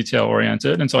super detail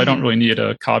oriented. And so I don't really need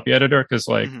a copy editor because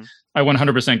like I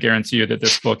 100% guarantee you that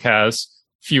this book has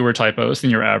fewer typos than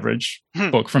your average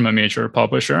book from a major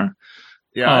publisher.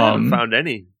 Yeah, I haven't found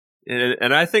any.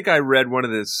 And I think I read one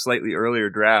of the slightly earlier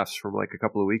drafts from like a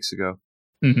couple of weeks ago.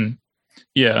 Mm-hmm.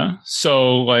 Yeah.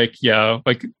 So like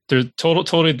there's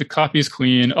totally the copy is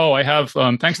clean. Oh, I have,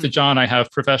 thanks to John, I have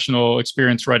professional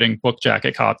experience writing book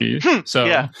jacket copies. So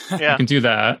yeah. I can do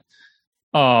that.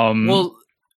 Well,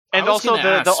 and also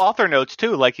the author notes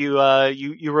too. Like you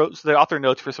wrote the author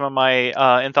notes for some of my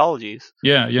anthologies.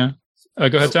 Yeah. Go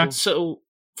ahead, Zach. So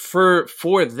for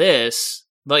this,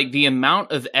 like the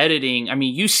amount of editing,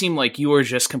 you seem like you were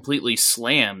just completely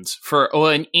slammed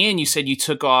and you said you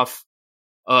took off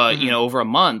over a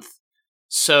month.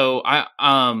 So I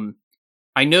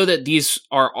know that these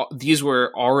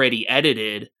were already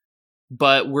edited,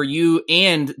 but were you,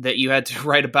 and that you had to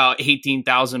write about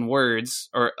 18,000 words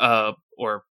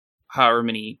or however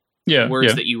many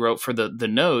words that you wrote for the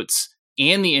notes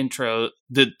and the intro,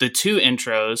 the 2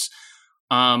 intros.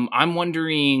 I'm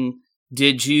wondering,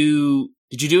 did you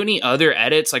do any other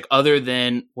edits, like other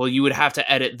than, well, you would have to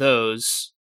edit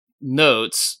those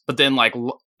notes, but then like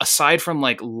aside from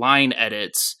like line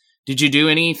edits, did you do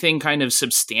anything kind of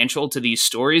substantial to these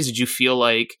stories? Did you feel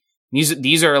like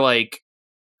These are like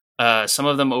some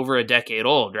of them over a decade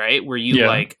old, right? Where you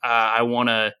I want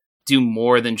to do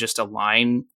more than just a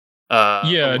line.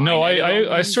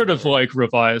 I sort of like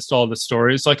revised all the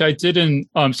stories. Like I didn't,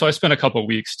 so I spent a couple of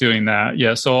weeks doing that.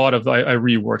 Yeah. So I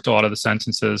reworked a lot of the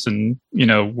sentences and,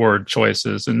 word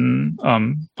choices and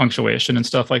punctuation and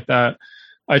stuff like that.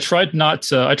 I tried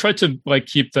to like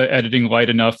keep the editing light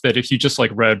enough that if you just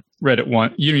like read it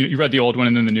one, you read the old one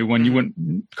and then the new one, you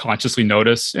wouldn't consciously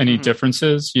notice any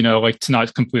differences, like to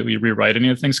not completely rewrite any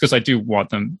of the things. Cause I do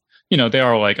want them, they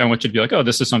are like, I want you to be like, oh,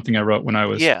 this is something I wrote when I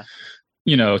was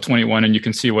 21 and you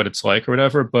can see what it's like or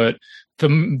whatever. But the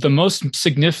most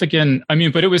significant,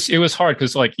 but it was hard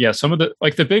because like, some of the,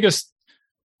 like the biggest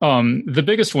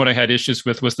one I had issues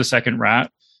with was the second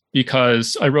rat,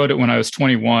 because I wrote it when I was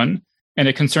 21 and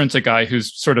it concerns a guy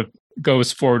who's sort of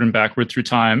goes forward and backward through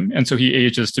time. And so he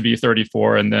ages to be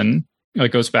 34 and then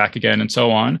goes back again and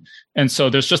so on. And so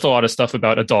there's just a lot of stuff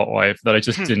about adult life that I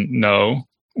just didn't know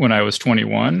when I was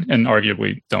 21 and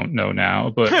arguably don't know now,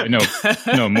 but I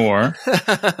know more.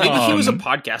 Maybe he was a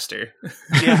podcaster.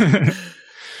 Yeah.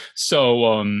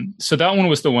 So that one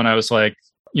was the one I was like,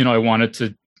 I wanted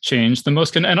to change the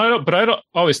most. I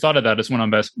always thought of that as one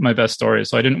of my best stories.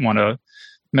 So I didn't want to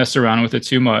mess around with it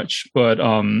too much, but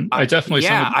I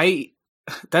definitely,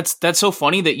 that's so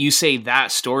funny that you say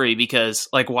that story, because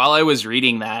like while I was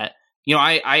reading that,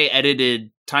 I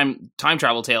edited time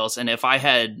travel tales, and if I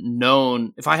had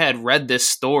read this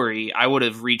story, I would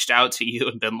have reached out to you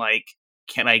and been like,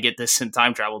 can I get this in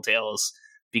time travel tales?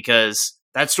 Because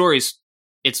that story's,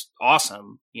 it's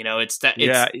awesome. It's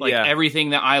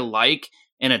everything that I like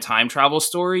in a time travel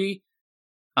story.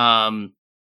 That's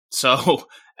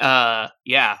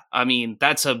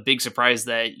a big surprise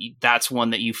that that's one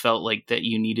that you felt like that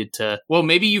you needed to, well,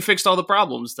 maybe you fixed all the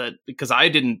problems because I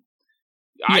didn't.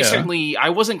 I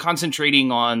wasn't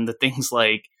concentrating on the things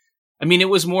like, it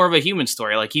was more of a human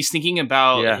story. Like he's thinking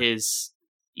about his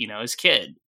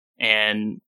kid,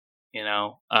 and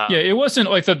it wasn't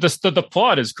like the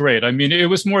plot is great. It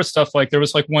was more stuff like there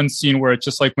was like one scene where it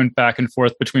just like went back and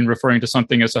forth between referring to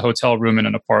something as a hotel room and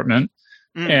an apartment.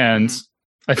 And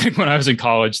I think when I was in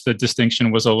college, the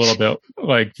distinction was a little bit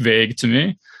like vague to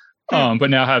me. But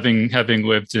now having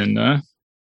lived in a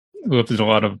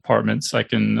lot of apartments, I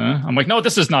can, I'm like, no,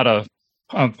 this is not an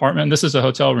apartment. This is a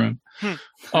hotel room.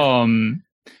 And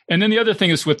then the other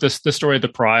thing is with the story of the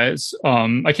prize.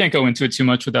 I can't go into it too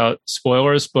much without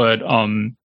spoilers, but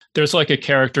there's like a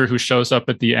character who shows up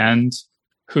at the end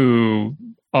who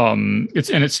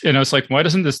it's like, why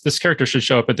doesn't this character should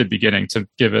show up at the beginning to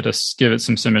give it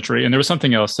some symmetry? And there was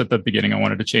something else at the beginning I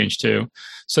wanted to change too.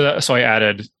 So I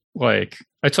added like,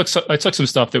 I took some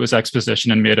stuff that was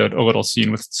exposition and made a little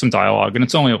scene with some dialogue, and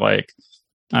it's only like,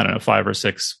 I don't know, 5 or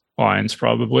 6 lines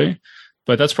probably,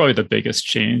 but that's probably the biggest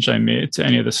change I made to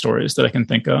any of the stories that I can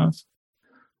think of.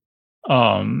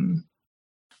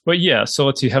 But yeah, so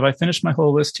let's see, have I finished my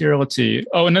whole list here? Let's see.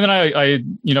 Oh, and then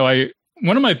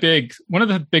one of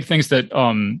the big things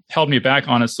that held me back,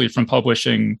 honestly, from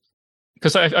publishing,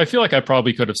 because I feel like I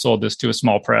probably could have sold this to a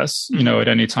small press, at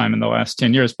any time in the last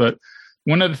 10 years, but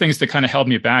one of the things that kind of held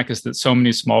me back is that so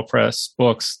many small press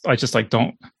books, I just like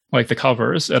don't like the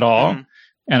covers at all.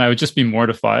 And I would just be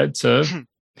mortified to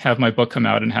have my book come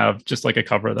out and have just like a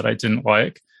cover that I didn't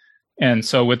like. And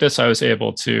so with this, I was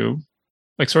able to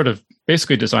like sort of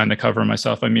basically design the cover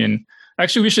myself.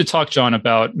 Actually, we should talk, John,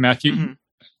 about Matthew,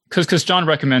 because John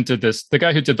recommended this. The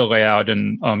guy who did the layout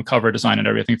and cover design and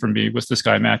everything for me was this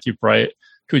guy, Matthew Bright,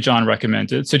 who John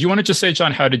recommended. So do you want to just say,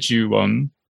 John, how did you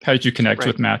connect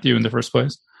with Matthew in the first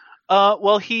place?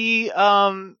 Well, he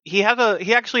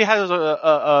actually has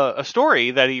a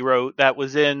story that he wrote that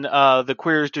was in the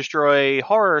Queers Destroy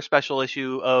horror special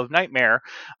issue of Nightmare.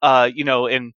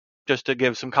 And just to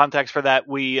give some context for that,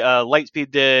 we Lightspeed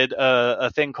did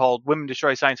a thing called Women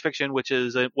Destroy Science Fiction, which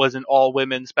was an all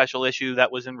women special issue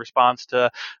that was in response to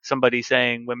somebody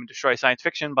saying women destroy science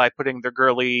fiction by putting their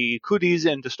girly cooties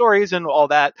into stories and all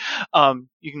that.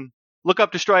 You can look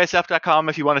up destroysf.com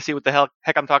if you want to see what the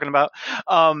heck I'm talking about.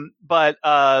 But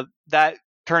that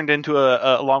turned into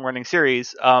a long-running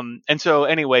series. And so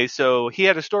anyway, so he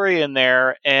had a story in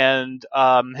there, and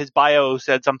his bio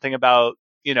said something about,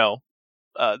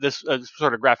 this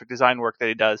sort of graphic design work that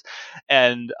he does.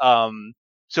 And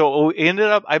so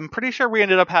I'm pretty sure we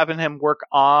ended up having him work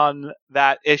on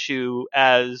that issue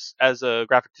as a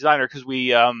graphic designer, because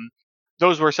we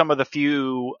those were some of the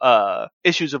few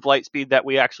issues of Lightspeed that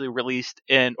we actually released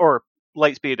or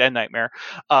Lightspeed and Nightmare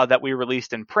that we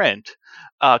released in print,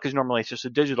 because normally it's just a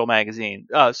digital magazine.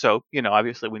 So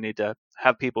obviously we need to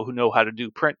have people who know how to do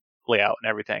print layout and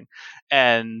everything.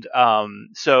 And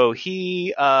so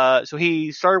he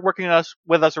started working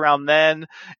with us around then,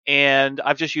 and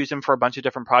I've just used him for a bunch of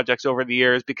different projects over the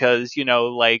years because, you know,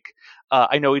 like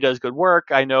I know he does good work.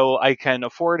 I know I can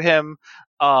afford him.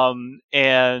 So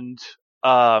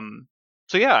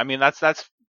yeah, I mean that's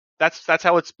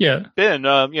how it's been,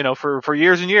 you know, for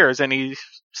years and years, and he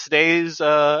stays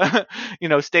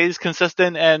stays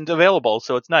consistent and available,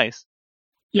 so it's nice.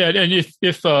 Yeah, and if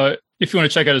you want to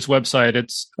check out his website,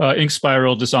 it's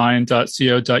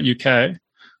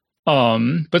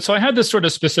inkspiraldesign.co.uk. But so I had this sort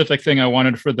of specific thing I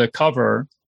wanted for the cover.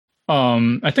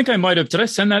 I think I might have. Did I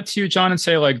send that to you, John, and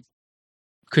say like,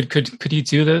 could you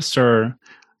do this or?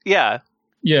 Yeah.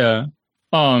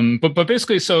 But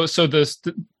basically, so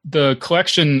the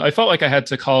collection, I felt like I had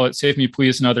to call it "Save Me,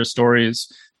 Please" and Other Stories.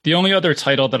 The only other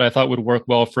title that I thought would work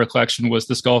well for a collection was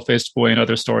The Skull-Faced Boy and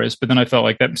Other Stories, but then I felt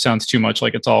like that sounds too much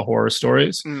like it's all horror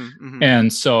stories. Mm-hmm.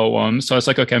 And so I was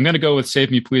like, okay, I'm going to go with Save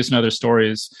Me, Please and Other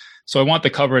Stories. So I want the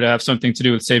cover to have something to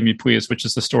do with Save Me, Please, which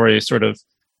is the story sort of,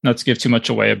 not to give too much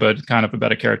away, but kind of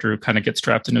about a character who kind of gets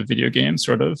trapped in a video game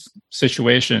sort of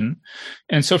situation.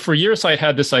 And so for years, I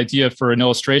had this idea for an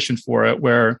illustration for it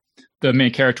where the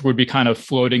main character would be kind of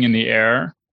floating in the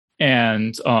air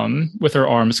and with her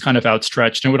arms kind of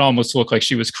outstretched. And it would almost look like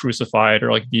she was crucified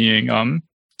or like being,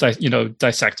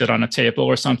 dissected on a table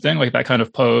or something, like that kind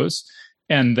of pose.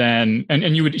 And then,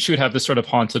 she would have this sort of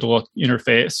haunted look in her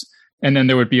face. And then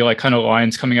there would be like kind of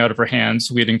lines coming out of her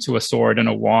hands leading to a sword and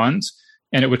a wand.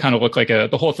 And it would kind of look like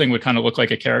the whole thing would kind of look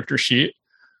like a character sheet,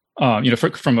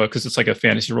 because it's like a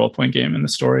fantasy role-playing game in the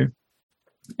story.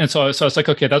 And so I was like,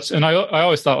 okay, and I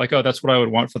always thought like, oh, that's what I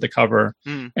would want for the cover.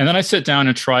 And then I sit down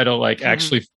and try to like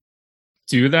actually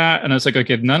do that. And I was like,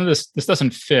 okay, none of this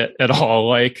doesn't fit at all.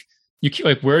 Like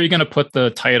where are you going to put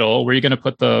the title? Where are you going to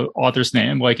put the author's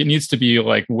name? Like it needs to be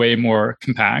like way more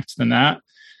compact than that.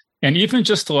 And even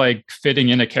just like fitting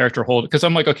in a character because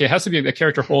I'm like, okay, it has to be a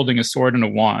character holding a sword and a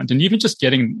wand. And even just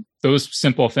getting those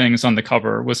simple things on the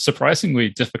cover was surprisingly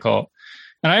difficult.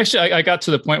 And I got to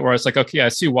the point where I was like, okay, I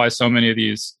see why so many of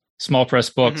these small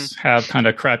press books have kind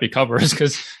of crappy covers,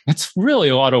 because it's really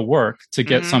a lot of work to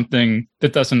get something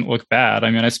that doesn't look bad.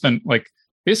 I mean, I spent like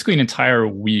basically an entire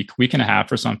week and a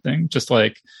half or something, just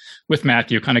like with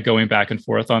Matthew kind of going back and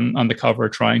forth on the cover,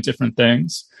 trying different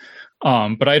things.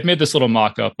 But I had made this little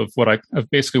mock-up of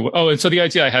and so the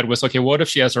idea I had was, okay, what if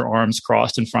she has her arms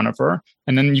crossed in front of her?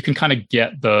 And then you can kind of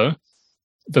get the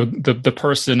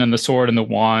person and the sword and the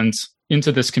wand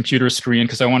into this computer screen,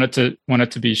 because I want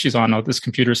it to be, she's on this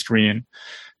computer screen.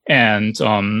 And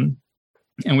so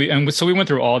we went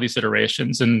through all these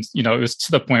iterations, and, you know, it was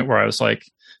to the point where I was like,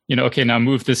 you know, okay, now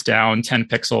move this down 10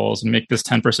 pixels and make this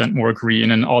 10% more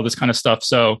green and all this kind of stuff.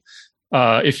 So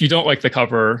if you don't like the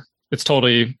cover, it's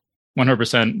totally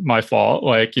 100% my fault,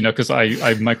 like, you know, because I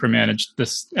micromanaged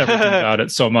everything about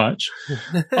it so much.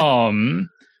 But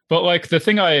like the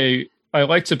thing I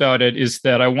liked about it is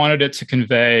that I wanted it to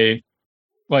convey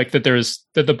like that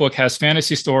the book has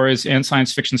fantasy stories and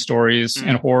science fiction stories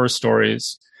and horror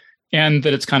stories, and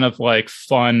that it's kind of like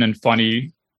fun and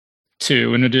funny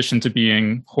too, in addition to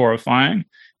being horrifying.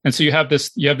 And so you have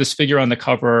this figure on the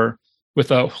cover with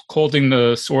holding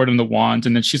the sword and the wand,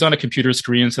 and then she's on a computer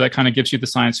screen, so that kind of gives you the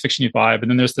science fiction vibe.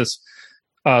 And then there's this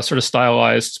sort of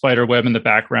stylized spider web in the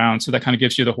background, so that kind of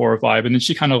gives you the horror vibe. And then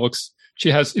she kind of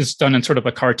is done in sort of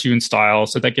a cartoon style,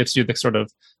 so that gives you the sort of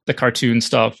the cartoon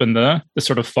stuff and the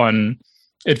sort of fun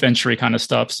adventure kind of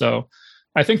stuff. So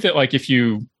I think that like if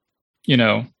you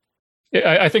know,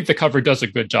 I think the cover does a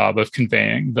good job of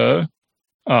conveying the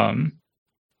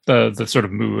sort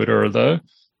of mood or the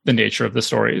nature of the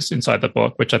stories inside the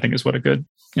book, which I think is what a good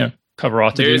cover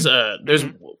ought to do.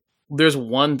 There's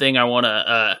one thing I want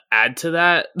to add to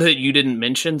that you didn't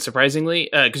mention, surprisingly,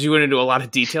 because you went into a lot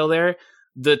of detail there.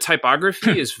 The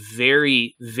typography is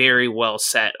very, very well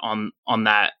set on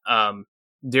that.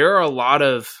 There are a lot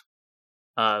of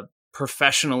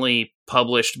professionally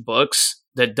published books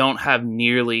that don't have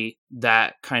nearly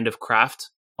that kind of craft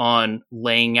on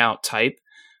laying out type.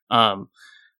 I'm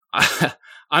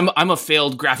a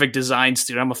failed graphic design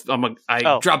student.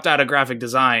 I dropped out of graphic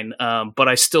design, but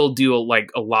I still do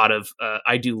a lot of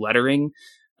I do lettering,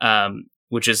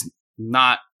 which is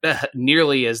not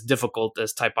nearly as difficult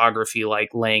as typography, like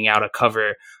laying out a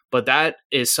cover. But that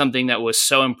is something that was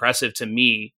so impressive to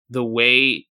me, the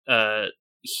way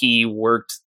he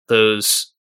worked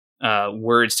those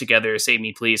words together, "Save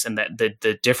Me, Please," and that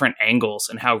the different angles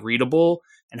and how readable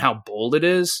and how bold it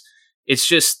is. It's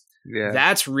just Yeah.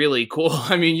 That's really cool.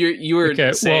 I mean, you were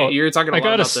talking a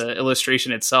lot about the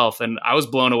illustration itself, and I was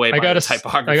blown away by the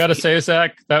typography. I gotta say,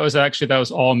 Zach, that was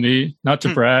all me. Not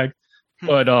to brag,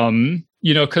 but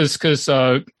because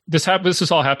this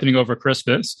is all happening over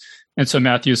Christmas, and so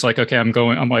Matthew's like, okay, I'm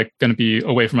going to be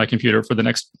away from my computer for the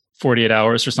next 48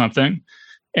 hours or something.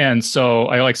 And so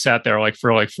I sat there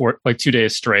for 2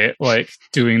 days straight,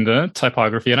 doing the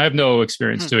typography. And I have no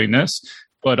experience doing this,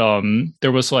 but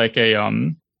there was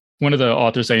one of the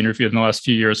authors I interviewed in the last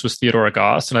few years was Theodora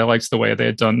Goss, and I liked the way they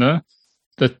had done the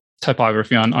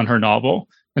typography on her novel.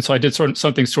 And so I did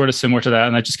something sort of similar to that,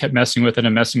 and I just kept messing with it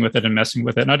and messing with it and messing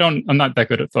with it. And I'm not that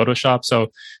good at Photoshop, so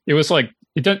it was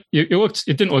it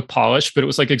didn't look polished, but it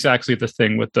was exactly the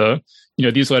thing with the,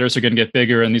 these letters are going to get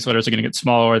bigger and these letters are going to get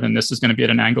smaller, then this is going to be at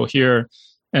an angle here.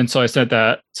 And so I sent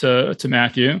that to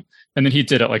Matthew, and then he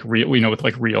did it with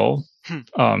real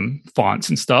fonts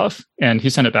and stuff, and he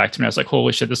sent it back to me. I was like,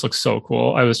 holy shit, this looks so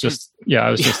cool. I was just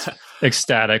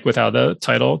ecstatic with how the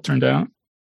title turned out.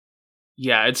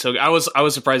 Yeah, it's so I was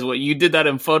surprised what you did that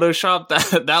in Photoshop.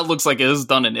 That looks like it was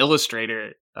done in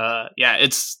Illustrator. Yeah,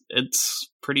 it's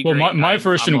pretty great. Well, my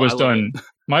version was done.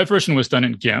 My version was done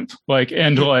in GIMP,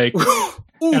 and I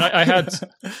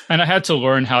had to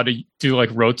learn how to do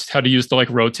how to use the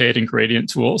rotate and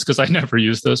gradient tools, because I never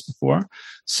used those before.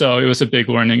 So it was a big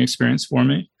learning experience for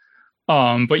me.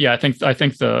 But yeah, I think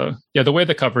the way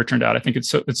the cover turned out, I think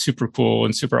it's super cool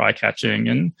and super eye catching,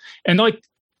 and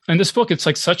in this book, it's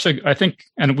such a, I think,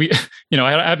 and we,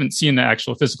 I haven't seen the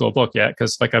actual physical book yet,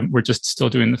 because we're just still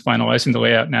doing finalizing the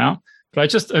layout now. But I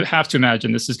just have to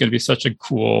imagine this is going to be such a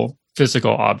cool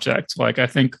physical object. I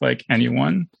think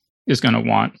anyone is going to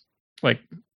want,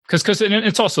 because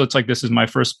it's also, this is my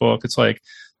first book. It's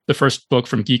the first book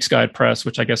from Geeks Guide Press,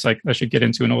 which I guess I should get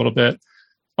into in a little bit.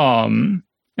 And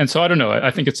so I don't know. I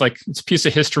think it's a piece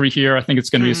of history here. I think it's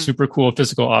going to be a super cool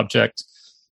physical object.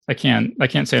 I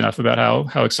can't say enough about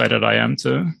how excited I am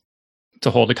to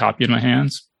hold a copy in my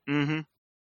hands. Mm-hmm.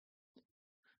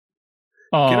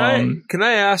 Can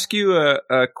I ask you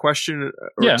a question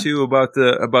or two about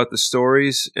the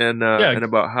stories and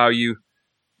about how you?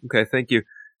 Okay, thank you.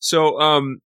 So are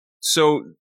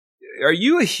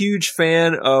you a huge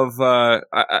fan of? I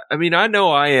mean, I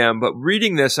know I am, but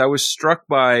reading this, I was struck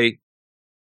by.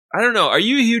 I don't know. Are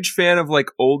you a huge fan of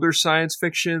older science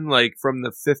fiction, from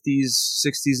the 50s,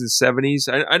 60s, and 70s?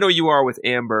 I know you are with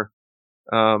Amber,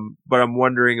 but I'm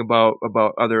wondering about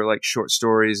other short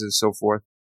stories and so forth.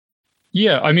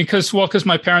 Yeah, I mean, because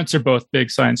my parents are both big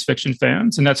science fiction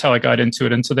fans, and that's how I got into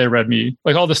it. And so they read me,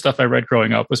 all the stuff I read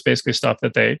growing up was basically stuff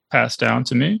that they passed down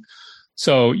to me.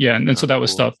 So yeah, and so that was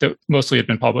stuff that mostly had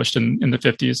been published in the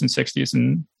 50s and 60s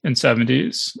and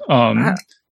 70s.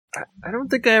 I don't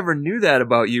think I ever knew that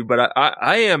about you, but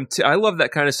I am too. I love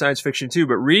that kind of science fiction too.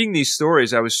 But reading these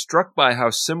stories, I was struck by how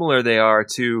similar they are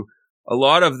to a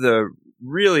lot of the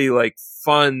really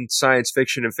fun science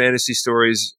fiction and fantasy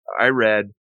stories I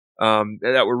read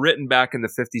that were written back in the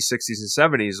 50s, 60s, and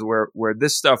 70s, where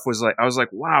this stuff was I was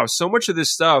wow, so much of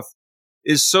this stuff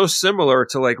is so similar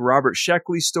to Robert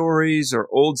Sheckley stories or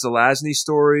old Zelazny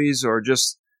stories, or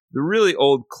just the really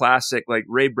old classic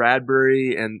Ray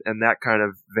Bradbury and that kind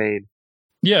of vein.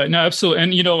 Yeah, no, absolutely.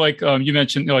 And you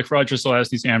mentioned Roger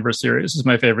Zelazny's Amber series is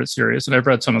my favorite series, and I've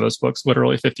read some of those books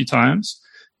literally 50 times.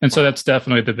 And so that's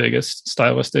definitely the biggest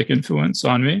stylistic influence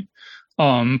on me.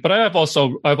 But I've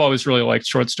always really liked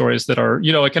short stories that are,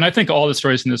 and I think all the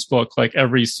stories in this book,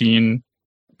 every scene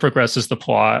progresses the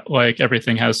plot,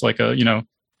 everything has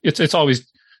it's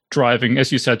always driving,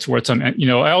 as you said, towards some,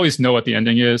 I always know what the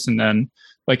ending is, and then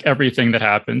everything that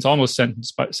happens, almost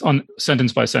sentence by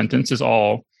sentence, is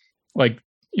all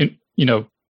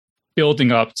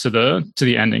building up to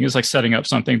the ending, is setting up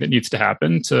something that needs to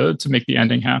happen to make the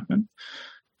ending happen.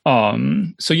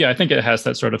 So yeah, I think it has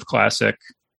that sort of classic,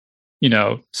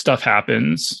 stuff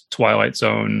happens, Twilight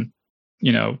Zone,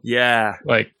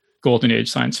 golden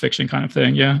age science fiction kind of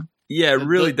thing. Yeah. Yeah, it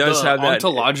really does have that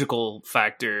ontological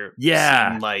factor.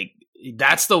 Yeah.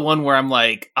 That's the one where I'm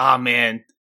man,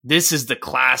 this is the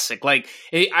classic. I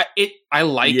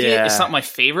like it. It's not my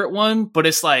favorite one, but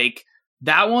it's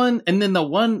that one. And then the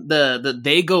one, the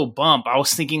They Go Bump. I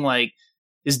was thinking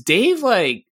is Dave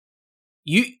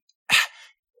you?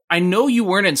 I know you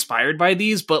weren't inspired by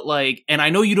these, but and I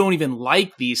know you don't even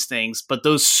like these things, but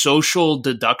those social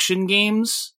deduction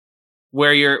games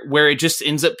where it just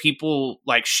ends up people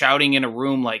shouting in a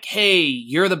room hey,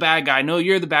 you're the bad guy. No,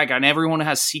 you're the bad guy. And everyone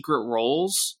has secret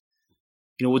roles.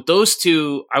 With those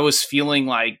two, I was feeling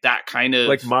that kind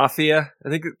of Mafia. I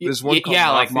think there's one called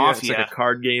Mafia. Mafia. It's a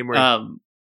card game where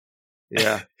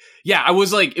Yeah. Yeah, I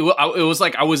was like, it was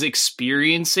like I was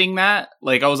experiencing that.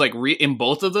 Like I was like in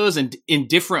both of those and in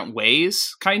different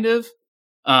ways, kind of.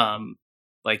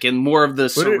 Like in more of the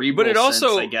cerebral but it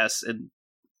also, sense, I guess. And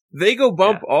They Go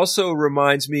Bump also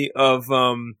reminds me of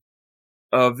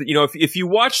if you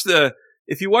watch the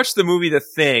movie The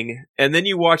Thing, and then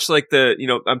you watch like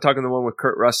I'm talking the one with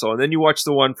Kurt Russell, and then you watch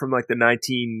the one from like the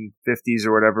 1950s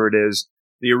or whatever it is,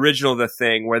 the original The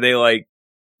Thing, where they like,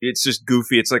 it's just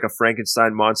goofy. It's like a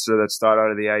Frankenstein monster that's thawed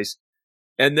out of the ice.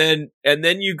 And then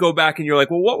you go back and you're like,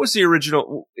 well, what was the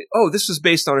original? Oh, this was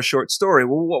based on a short story.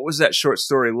 Well, what was that short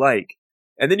story like?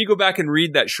 And then you go back and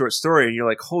read that short story and you're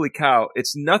like, holy cow,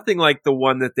 it's nothing like the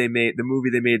one that they made, the movie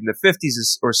they made in the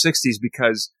 50s or 60s,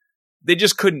 because they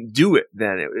just couldn't do it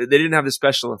then. They didn't have the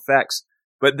special effects.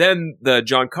 But then the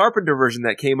John Carpenter version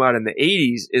that came out in the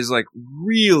 80s is like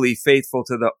really faithful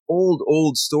to the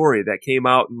old story that came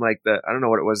out in like I don't know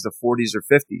what it was, the 40s or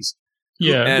 50s.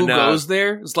 Yeah. and, Who Goes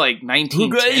There? It's like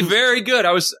 1910. Very good.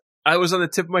 I was on the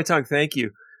tip of my tongue. Thank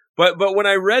you. But when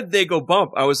I read They Go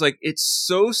Bump, I was like, it's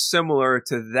so similar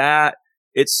to that.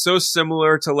 It's so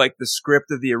similar to like the script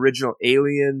of the original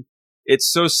Alien.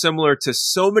 It's so similar to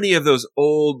so many of those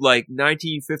old like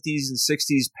 1950s and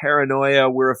 60s paranoia,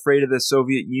 we're afraid of the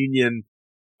Soviet Union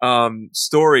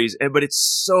stories. But it's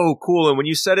so cool. And when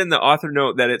you said in the author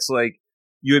note that it's like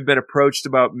you had been approached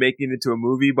about making it into a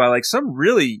movie by like some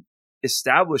really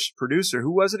established producer.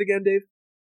 Who was it again, Dave?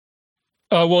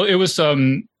 Well, it was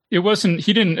it wasn't,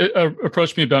 he didn't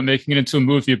approach me about making it into a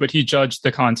movie, but he judged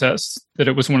the contest that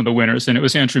it was one of the winners. And it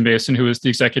was Andrew Mason, who was the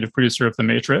executive producer of The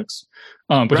Matrix.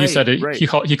 But he said he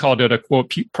called it a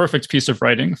quote, perfect piece of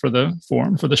writing for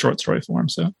the short story form.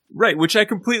 So, right. Which I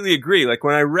completely agree. Like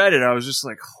when I read it, I was just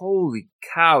like, holy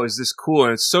cow, is this cool?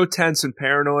 And it's so tense and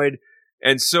paranoid.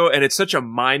 And it's such a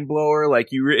mind blower. Like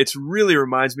it really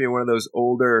reminds me of one of those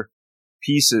older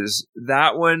pieces.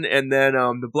 That one, and then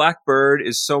the Black Bird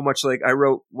is so much like, I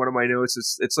wrote one of my notes.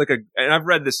 It's like and I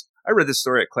read this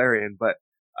story at Clarion, but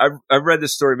I've read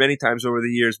this story many times over the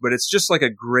years, but it's just like a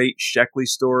great Sheckley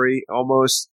story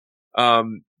almost.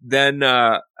 Then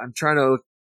I'm trying to look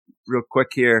real quick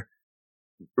here.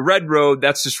 Red Road,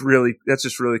 that's just really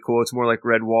cool. It's more like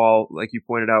Red Wall, like you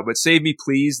pointed out. But Save Me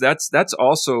Please, that's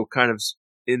also kind of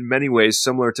in many ways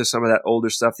similar to some of that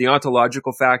older stuff. The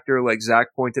Ontological Factor, like Zach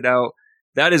pointed out,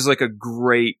 that is like a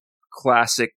great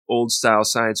classic old style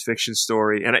science fiction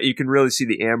story. And you can really see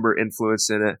the Amber influence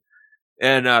in it.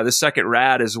 And the second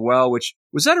Rad as well, which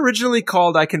was that originally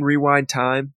called I Can Rewind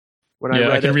Time?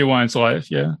 I Can Rewind Life,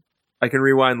 yeah. I Can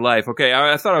Rewind Life. Okay,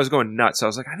 I thought I was going nuts. I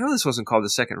was like, I know this wasn't called the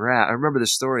second Rat. I remember the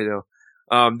story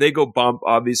though. They Go Bump,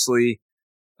 obviously.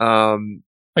 I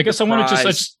guess I want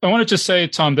to just say,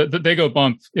 Tom, that They Go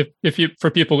Bump. If you,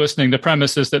 for people listening, the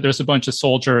premise is that there's a bunch of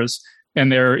soldiers and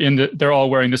they're all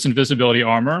wearing this invisibility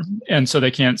armor, and so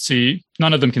they can't see.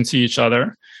 None of them can see each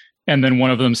other, and then one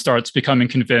of them starts becoming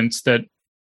convinced that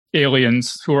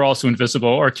aliens who are also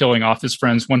invisible are killing off his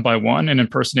friends one by one and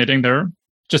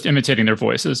just imitating their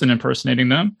voices and impersonating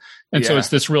them. And so it's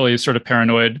this really sort of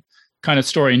paranoid kind of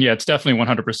story. And yeah, it's definitely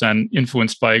 100%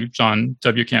 influenced by John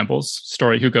W. Campbell's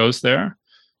story, Who Goes There?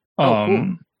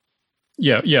 Cool.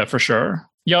 Yeah, for sure.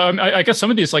 Yeah, I guess some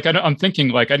of these, like, I'm thinking,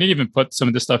 like, I didn't even put some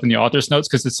of this stuff in the author's notes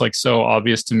because it's like so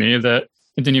obvious to me that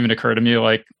it didn't even occur to me,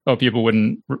 like, oh, people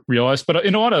wouldn't realize. But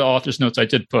in a lot of the author's notes, I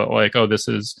did put like, oh, this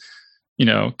is,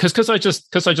 because I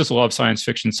just love science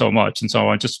fiction so much, and so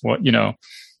I just want,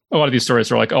 a lot of these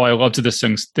stories are like, oh, I love this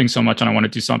thing so much, and I want to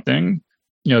do something,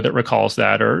 that recalls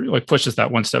that or like pushes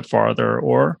that one step farther,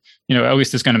 or at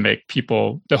least is going to make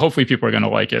hopefully people are going to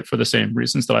like it for the same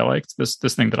reasons that I liked this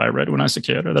thing that I read when I was a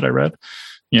kid, or that I read,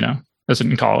 as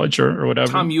in college or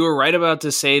whatever. Tom, you were right about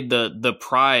to say the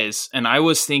prize, and I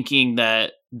was thinking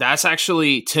that's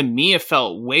actually, to me, it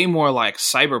felt way more like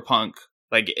cyberpunk.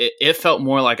 Like it felt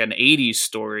more like an 80s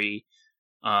story.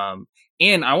 And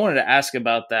I wanted to ask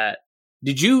about that.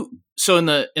 So in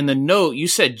the note, you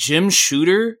said Jim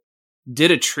Shooter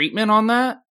did a treatment on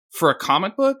that for a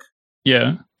comic book?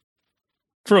 Yeah.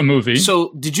 For a movie.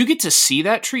 So did you get to see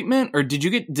that treatment, or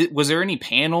was there any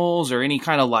panels or any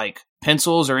kind of like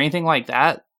pencils or anything like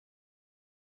that?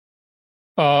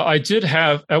 I did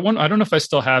have at one. I don't know if I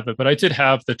still have it, but I did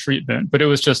have the treatment, but it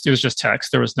was just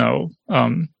text. There was no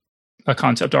a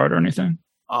concept art or anything.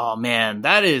 Oh man,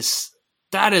 that is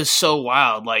so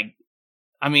wild. Like,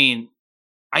 I mean,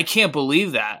 I can't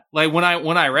believe that. Like when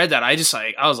I read that, I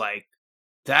was like,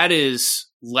 that is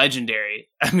legendary.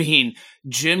 I mean,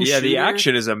 Jim Shooter, the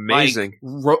action is amazing.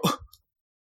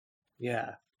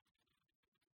 Yeah.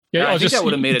 Yeah, I think that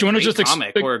would have made a great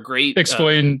comic or a great...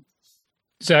 Explain,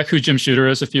 Zach, who Jim Shooter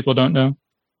is, if people don't know.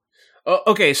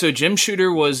 Okay, so Jim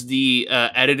Shooter was the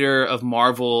editor of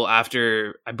Marvel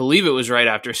after, I believe it was right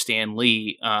after Stan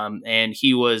Lee, and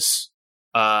he was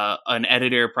an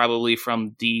editor probably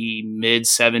from the mid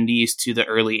 70s to the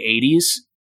early 80s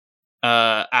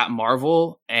at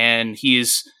Marvel, and he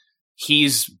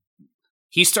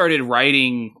started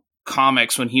writing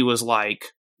comics when he was like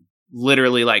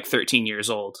literally like 13 years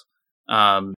old.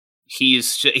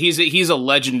 He's a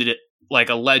legend, like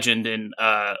a legend in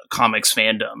comics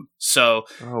fandom. So,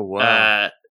 oh wow,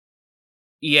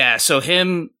 yeah. So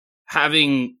him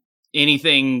having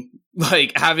anything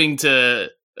like having to,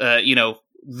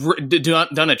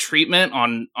 done a treatment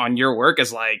on your work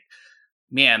is like,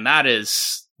 man, that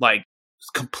is like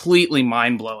completely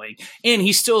mind blowing. And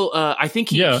he still, I think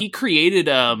he created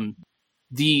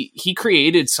he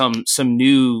created some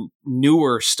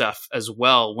newer stuff as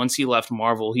well. Once he left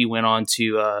Marvel, he went on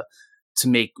to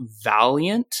make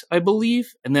Valiant, I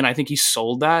believe, and then I think he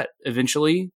sold that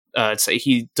eventually.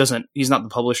 He's not the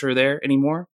publisher there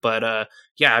anymore, but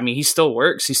yeah, I mean, he still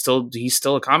works. He's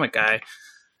still a comic guy.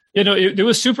 It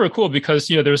was super cool because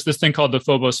there was this thing called the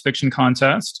Phobos Fiction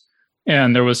Contest,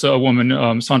 and there was a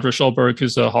woman, Sandra Schulberg,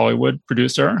 who's a Hollywood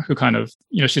producer, who kind of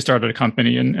she started a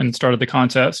company and started the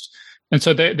contest. And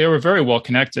so they were very well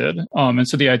connected. And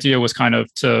so the idea was kind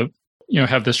of to,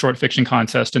 have this short fiction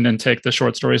contest and then take the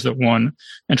short stories that won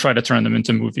and try to turn them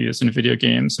into movies and video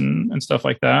games and stuff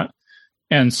like that.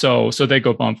 And so They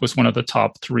Go Bump was one of the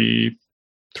top three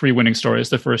winning stories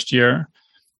the first year.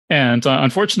 And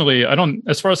unfortunately,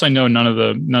 as far as I know, none of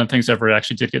the things ever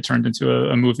actually did get turned into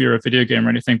a movie or a video game or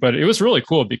anything. But it was really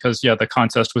cool because the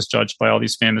contest was judged by all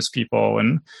these famous people,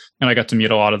 and I got to meet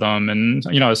a lot of them. And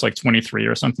I was like 23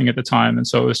 or something at the time, and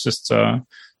so it was just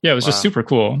it was just super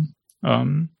cool. So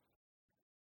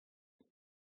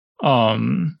I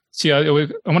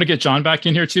want to get John back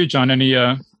in here too. John,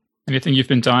 anything you've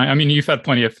been dying? I mean, you've had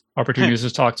plenty of opportunities to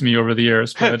talk to me over the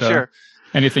years, but sure.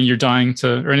 Anything you're dying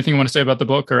to, or anything you want to say about the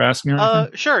book or ask me? Or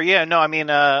sure. Yeah. No. I mean,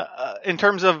 in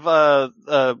terms of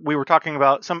we were talking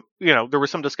about some. There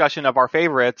was some discussion of our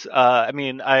favorites. I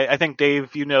mean, I think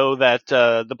Dave, that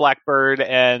The Blackbird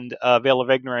and Veil of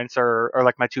Ignorance are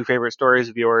like my two favorite stories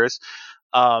of yours.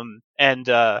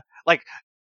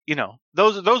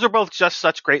 Those are both just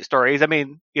such great stories. I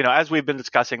mean, as we've been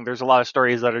discussing, there's a lot of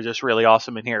stories that are just really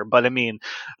awesome in here. But I mean,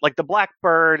 like The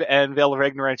Blackbird and Veil of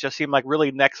Ignorance just seem like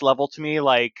really next level to me.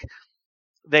 Like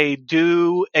they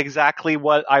do exactly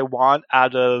what I want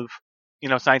out of,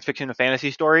 science fiction and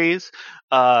fantasy stories.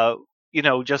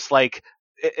 Just like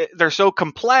they're so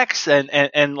complex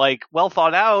and like well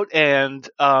thought out and,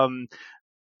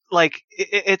 like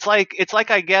it's like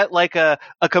I get like a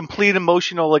complete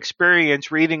emotional experience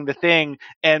reading the thing,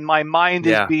 and my mind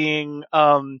is being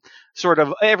sort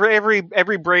of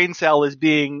every brain cell is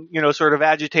being sort of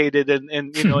agitated and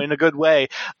in a good way,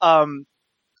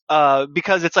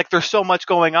 because it's like there's so much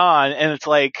going on, and it's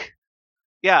like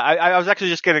I was actually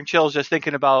just getting chills just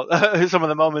thinking about some of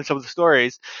the moments of the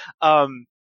stories.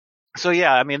 So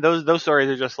yeah, I mean those stories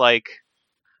are just like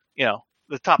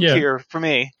the top tier for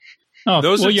me. Oh,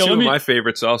 those are two of my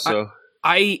favorites also.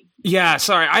 I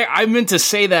meant to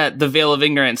say that the Veil of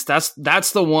Ignorance,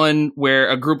 that's the one where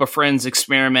a group of friends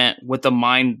experiment with the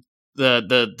mind,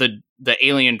 the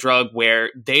alien drug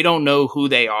where they don't know who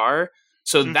they are.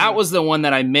 So that was the one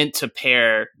that I meant to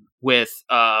pair with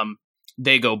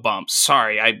They Go Bump.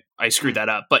 Sorry, I screwed that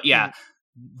up. But yeah,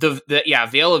 the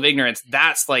Veil of Ignorance,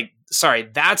 that's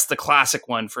the classic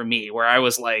one for me where I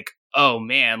was like, oh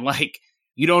man, like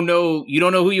you don't know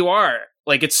who you are.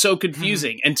 Like it's so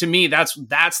confusing. And to me, that's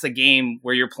the game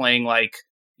where you're playing like,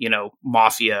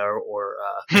 Mafia or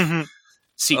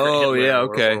Secret Hitler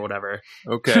or whatever.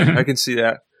 Okay. I can see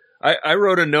that. I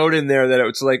wrote a note in there that it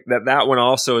was like that one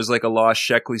also is like a Lost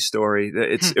Sheckley story.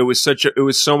 It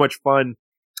was so much fun.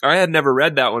 I had never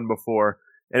read that one before,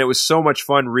 and it was so much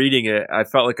fun reading it. I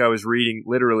felt like I was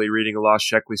literally reading a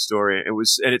Lost Sheckley story.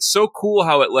 And it's so cool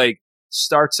how it like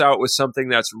starts out with something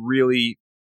that's really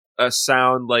a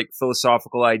sound like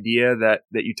philosophical idea that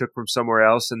you took from somewhere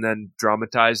else and then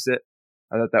dramatized it.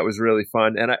 I thought that was really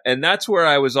fun. And that's where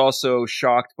I was also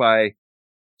shocked by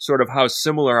sort of how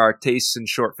similar our tastes in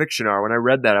short fiction are. When I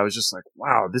read that, I was just like,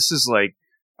 wow, this is like,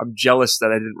 I'm jealous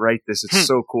that I didn't write this. It's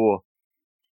so cool.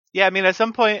 Yeah, I mean, at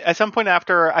some point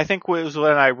after, I think it was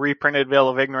when I reprinted Veil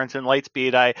of Ignorance and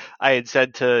Lightspeed, I had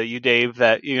said to you, Dave,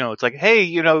 that, it's like,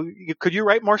 hey, could you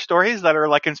write more stories that are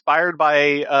like inspired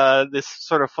by this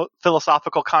sort of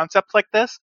philosophical concept like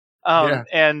this?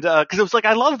 And because it was like,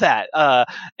 I love that. I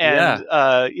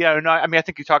mean, I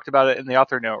think you talked about it in the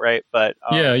author note, right? But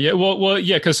well,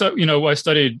 because I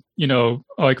studied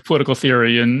like political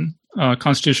theory and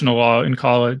constitutional law in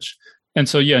college. And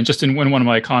so, yeah, just in one of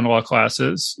my econ law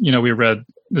classes, we read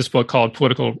this book called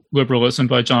Political Liberalism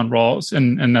by John Rawls.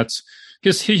 And that's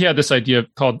because he had this idea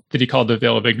that he called the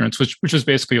veil of ignorance, which was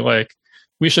basically like,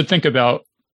 we should think about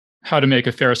how to make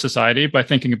a fair society by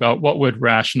thinking about what would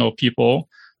rational people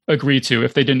agree to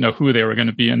if they didn't know who they were going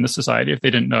to be in the society, if they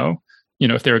didn't know,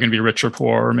 if they were going to be rich or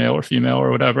poor or male or female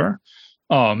or whatever.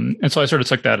 And so I sort of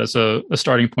took that as a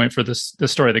starting point for this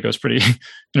story that goes in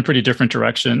a pretty different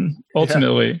direction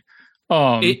ultimately.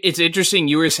 Yeah. It's interesting.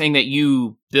 You were saying that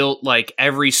you built like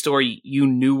every story, you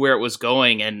knew where it was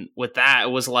going. And with that, it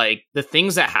was like the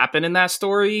things that happen in that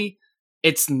story,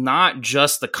 it's not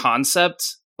just the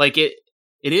concept. Like it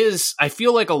is, I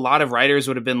feel like a lot of writers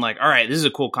would have been like, all right, this is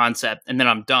a cool concept, and then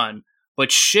I'm done.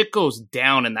 But shit goes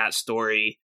down in that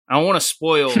story. I don't want to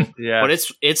spoil, but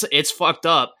it's fucked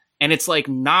up. And it's like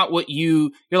not what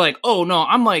you're like, oh no,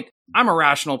 I'm a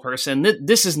rational person.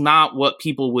 This is not what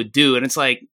people would do. And it's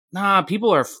like, nah,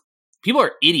 people are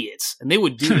idiots, and they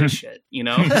would do this shit,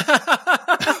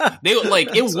 They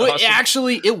like it would awesome.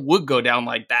 It would go down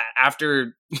like that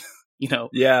after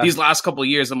these last couple of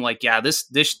years. I'm like, yeah, this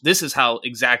is how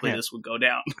exactly this would go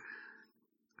down.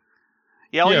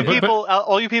 Yeah,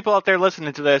 all you people out there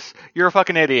listening to this, you're a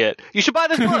fucking idiot. You should buy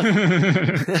this book.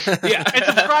 And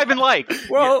subscribe and like.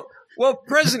 Well,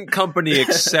 present company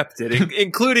accepted,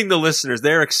 including the listeners.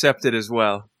 They're accepted as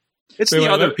well. It's the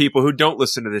other people who don't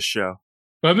listen to this show.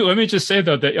 Let me just say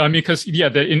though that because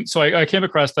so I came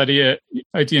across that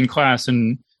idea in class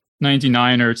in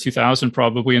 99 or 2000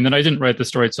 probably, and then I didn't write the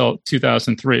story until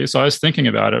 2003. So I was thinking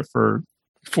about it for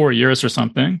 4 years or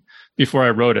something before I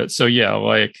wrote it. So yeah,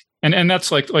 like. And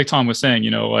that's like Tom was saying,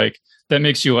 like that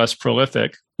makes you less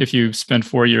prolific if you spend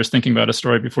 4 years thinking about a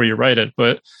story before you write it.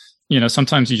 But,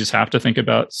 sometimes you just have to think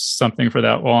about something for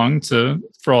that long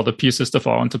for all the pieces to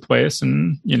fall into place.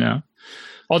 And,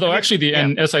 although actually the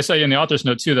end, as I say in the author's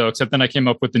note too, though, except then I came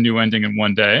up with the new ending in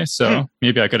one day. So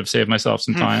maybe I could have saved myself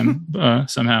some time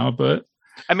somehow, but.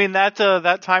 I mean, that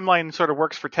timeline sort of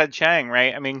works for Ted Chiang,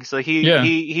 right? I mean, so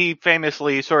he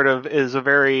famously sort of is a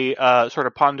very sort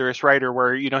of ponderous writer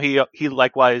where, he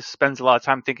likewise spends a lot of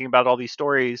time thinking about all these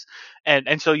stories.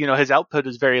 And so, his output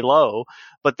is very low,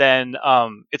 but then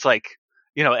it's like,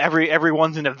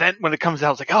 everyone's an event when it comes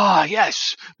out. It's like, oh,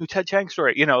 yes, new Ted Chiang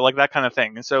story, like that kind of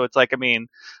thing. And so it's like, I mean,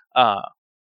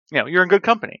 you're in good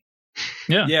company.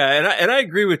 Yeah. Yeah. And I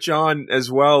agree with John as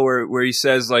well, where he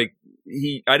says like,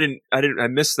 I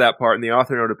missed that part in the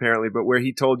author note apparently, but where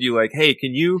he told you like, hey,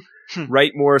 can you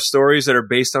write more stories that are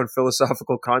based on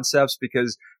philosophical concepts?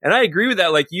 And I agree with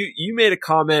that. Like you made a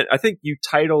comment, I think you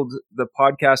titled the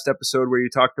podcast episode where you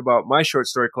talked about my short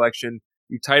story collection.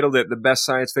 You titled it "The Best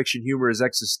Science Fiction Humor is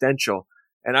Existential."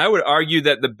 And I would argue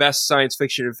that the best science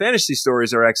fiction and fantasy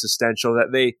stories are existential,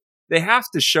 that they have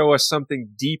to show us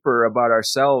something deeper about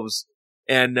ourselves.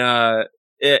 And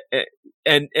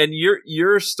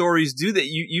your stories do that.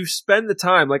 You spend the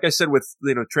time, like I said, with,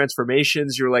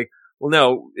 transformations. You're like, well,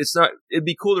 no, it's not, it'd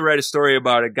be cool to write a story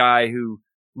about a guy who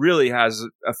really has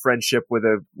a friendship with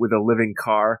a living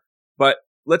car. But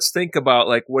let's think about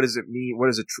like, what does it mean? What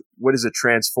is a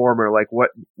transformer? Like,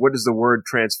 what does the word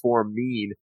transform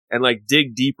mean? And like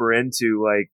dig deeper into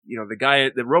like,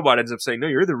 the robot ends up saying, no,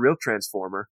 you're the real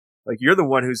transformer. Like you're the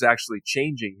one who's actually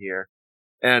changing here.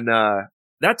 And,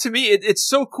 that to me, it's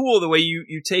so cool the way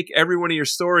you take every one of your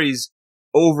stories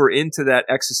over into that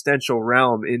existential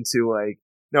realm, into like,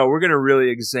 no, we're going to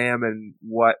really examine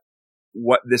what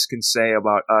this can say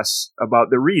about us,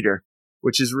 about the reader,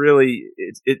 which is really,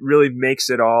 it really makes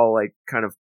it all like kind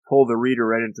of pull the reader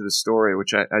right into the story,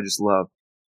 which I just love.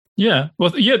 Yeah.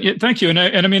 Well, yeah, thank you. And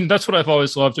I mean, that's what I've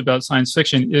always loved about science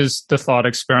fiction is the thought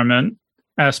experiment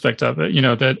aspect of it,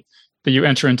 that you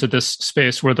enter into this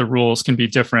space where the rules can be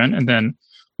different, and then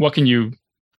what can you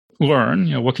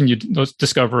learn? What can you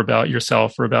discover about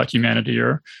yourself or about humanity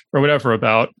or whatever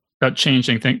about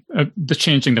changing the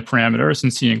parameters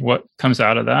and seeing what comes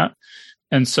out of that.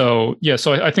 And so,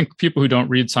 so I think people who don't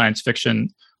read science fiction,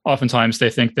 oftentimes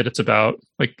they think that it's about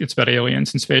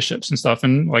aliens and spaceships and stuff.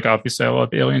 And like, obviously I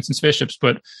love aliens and spaceships,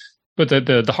 but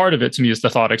the heart of it to me is the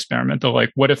thought experiment. The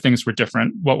like, what if things were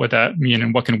different? What would that mean?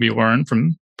 And what can we learn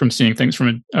from seeing things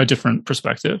from a different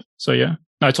perspective? So yeah,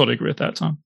 I totally agree with that,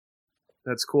 Tom.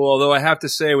 That's cool. Although I have to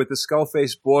say, with the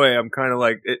skull-faced boy, I'm kind of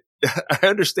like, I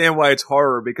understand why it's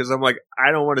horror, because I'm like,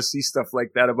 I don't want to see stuff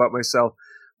like that about myself.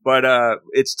 But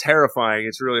it's terrifying.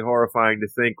 It's really horrifying to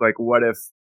think like, what if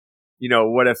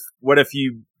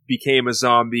you became a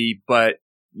zombie, but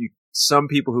some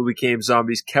people who became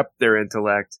zombies kept their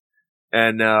intellect,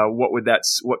 and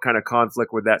what kind of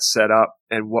conflict would that set up,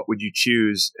 and what would you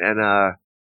choose? And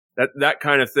that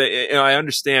kind of thing. You know, I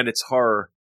understand it's horror,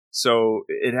 so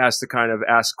it has to kind of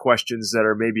ask questions that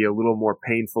are maybe a little more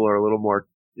painful or a little more,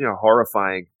 you know,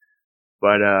 horrifying.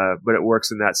 But it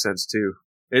works in that sense too.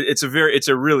 It's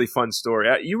a really fun story.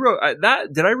 You wrote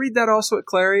that. Did I read that also at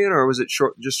Clarion, or was it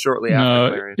shortly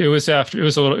after Clarion? It was after. It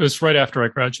was right after I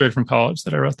graduated from college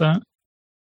that I wrote that.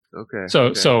 Okay.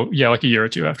 So yeah, like a year or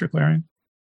two after Clarion.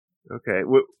 Okay.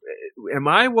 Am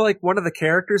I like one of the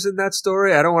characters in that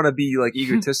story? I don't want to be like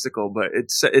egotistical, but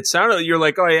it sounded like you're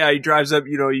like, oh yeah, he drives up.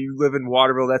 You know, you live in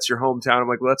Waterville. That's your hometown. I'm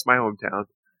like, well, that's my hometown,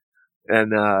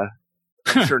 and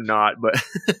I'm sure not, but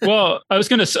well, I was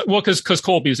gonna say, because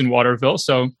Colby's in Waterville,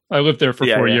 so I lived there for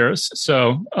 4 years.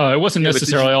 So it wasn't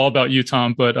necessarily all about you,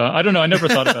 Tom, but I don't know. I never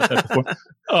thought about that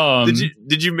before.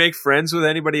 Did you make friends with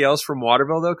anybody else from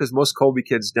Waterville though? Because most Colby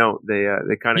kids don't. They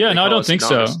kind of I don't think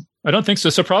so. I don't think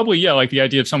so. So probably like the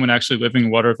idea of someone actually living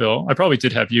in Waterville. I probably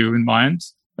did have you in mind,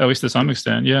 at least to some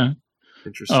extent. Yeah.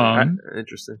 Interesting.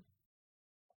 Interesting.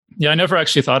 Yeah, I never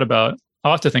actually thought about.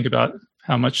 I'll have to think about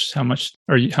how much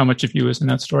of you is in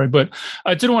that story. But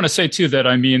I did want to say too that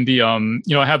I mean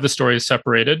I have the stories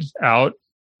separated out,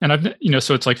 and I've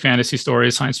so it's like fantasy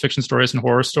stories, science fiction stories, and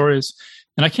horror stories,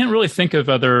 and I can't really think of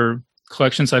other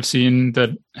collections I've seen that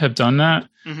have done that.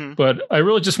 Mm-hmm. But I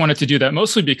really just wanted to do that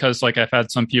mostly because like I've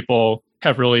had some people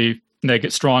have really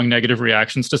strong negative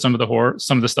reactions to some of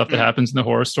the stuff that happens in the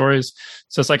horror stories.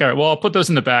 So it's like, all right, well, I'll put those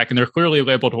in the back and they're clearly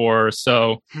labeled horror.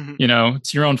 So,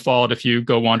 it's your own fault if you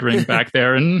go wandering back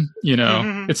there and,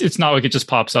 it's not like it just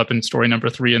pops up in story number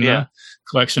 3 in the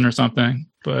collection or something.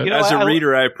 But as a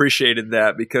reader, I appreciated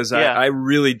that because I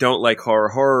really don't like horror.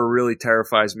 Horror really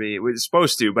terrifies me. It's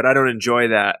supposed to, but I don't enjoy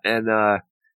that. And,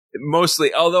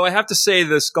 mostly, although I have to say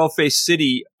the Skullface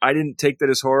City, I didn't take that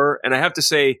as horror. And I have to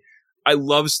say, I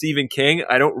love Stephen King.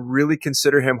 I don't really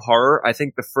consider him horror. I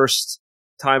think the first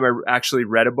time I actually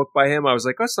read a book by him, I was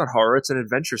like, oh, it's not horror. It's an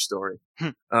adventure story.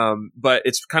 But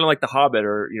it's kind of like The Hobbit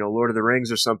or, Lord of the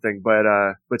Rings or something, but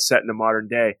set in the modern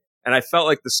day. And I felt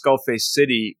like the Skullface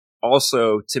City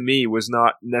also, to me, was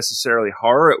not necessarily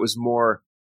horror. It was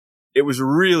a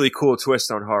really cool twist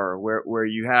on horror where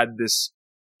you had this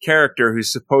character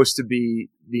who's supposed to be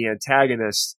the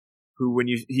antagonist, who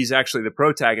he's actually the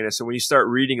protagonist. And when you start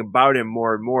reading about him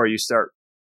more and more, you start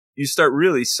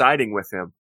really siding with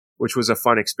him, which was a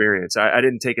fun experience. I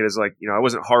didn't take it as like, I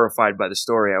wasn't horrified by the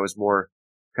story. I was more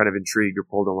kind of intrigued or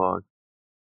pulled along.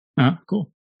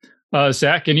 Cool.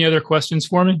 Zach, any other questions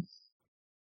for me?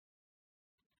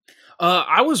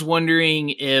 I was wondering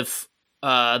if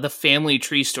the family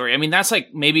tree story, I mean, that's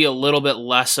like maybe a little bit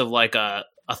less of like a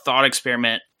thought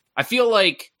experiment. I feel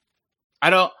like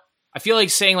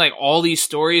saying like all these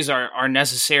stories are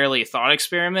necessarily thought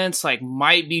experiments, like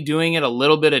might be doing it a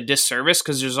little bit of disservice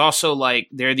because there's also like,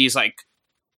 there are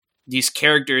these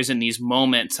characters in these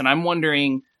moments. And I'm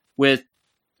wondering with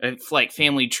like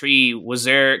Family Tree, was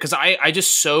there, because I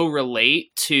just so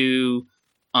relate to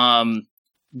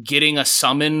getting a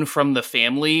summon from the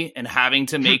family and having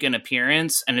to make an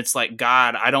appearance. And it's like,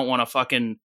 God, I don't want to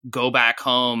fucking go back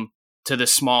home to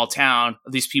this small town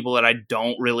of these people that I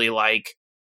don't really like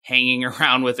hanging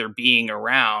around with or being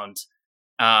around.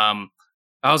 I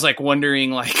was like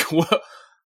wondering like, what,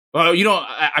 well,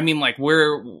 I mean, like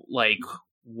where, like,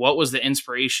 what was the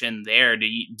inspiration there?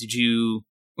 Did you,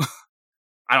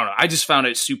 I don't know. I just found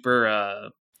it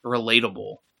super,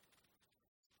 relatable.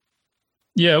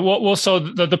 Yeah. Well, so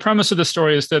the premise of the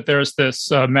story is that there's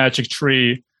this magic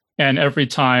tree, and every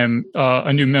time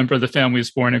a new member of the family is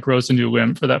born, it grows a new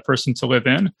limb for that person to live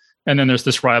in. And then there's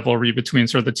this rivalry between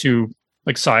sort of the two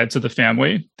like sides of the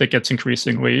family that gets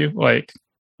increasingly like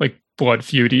blood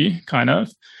feudy kind of.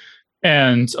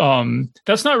 And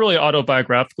that's not really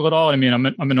autobiographical at all. I mean, I'm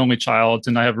an only child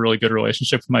and I have a really good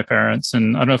relationship with my parents.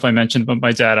 And I don't know if I mentioned, but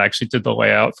my dad actually did the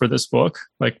layout for this book,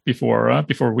 like before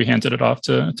we handed it off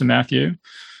to Matthew.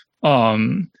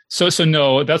 So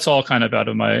no, that's all kind of out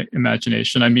of my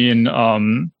imagination. I mean,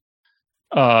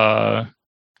 but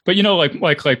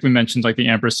like we mentioned, like the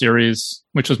Amber series,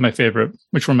 which were my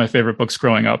favorite books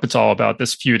growing up. It's all about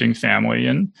this feuding family,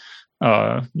 and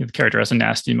the character has a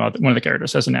nasty mother. One of the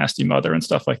characters has a nasty mother and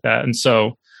stuff like that. And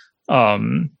so, yeah,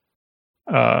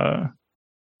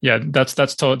 that's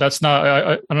not.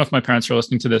 I don't know if my parents are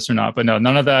listening to this or not, but no,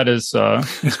 none of that is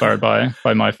inspired by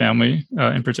my family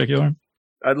in particular.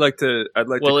 I'd like to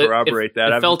corroborate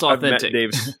that. It felt authentic. I've met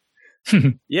Dave's.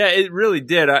 Yeah, it really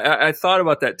did. I thought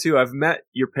about that too. I've met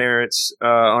your parents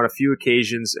on a few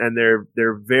occasions, and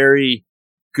they're very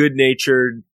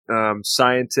good-natured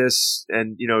scientists,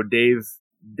 and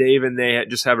Dave and they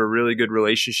just have a really good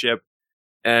relationship.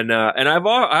 And I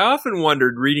often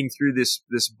wondered, reading through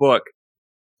this book,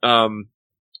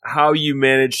 how you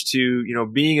managed to, you know,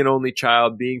 being an only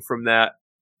child, being from that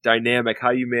dynamic,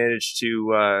 how you managed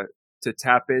to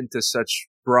tap into such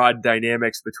broad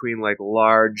dynamics between like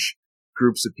large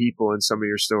groups of people in some of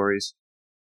your stories.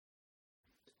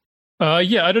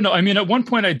 Yeah, I don't know. I mean, at one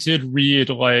point I did read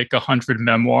like 100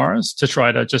 memoirs to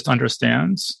try to just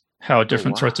understand how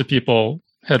different sorts of people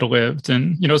had lived.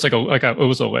 And, you know, it's it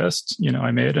was a list, you know,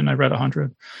 I made, and I read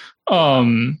 100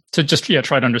 to just,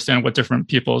 try to understand what different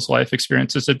people's life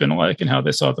experiences had been like and how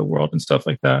they saw the world and stuff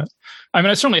like that. I mean,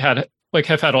 I certainly have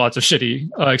had lots of shitty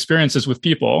experiences with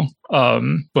people,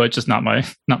 but just not my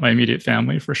immediate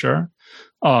family for sure.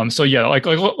 So yeah, like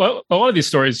a lot of these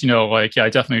stories, you know, like, I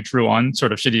definitely drew on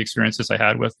sort of shitty experiences I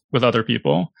had with other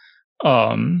people.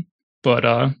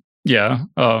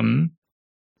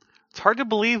 It's hard to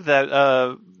believe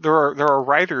that there are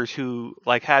writers who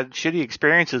like had shitty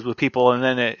experiences with people, and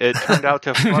then it turned out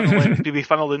to be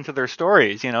funneled into their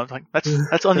stories. You know, like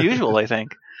that's unusual, I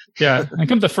think. Yeah, I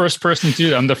think I'm the first person to do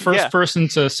that. I'm the first person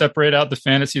to separate out the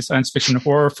fantasy, science fiction,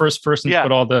 horror. First person to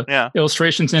put all the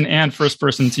illustrations in, and first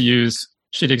person to use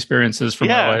shitty experiences from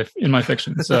my life in my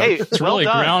fiction. So hey, it's really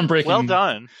groundbreaking. Well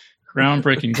done.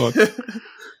 Groundbreaking book.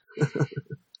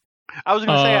 I was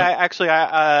going to say,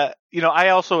 I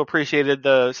also appreciated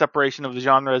the separation of the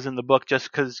genres in the book, just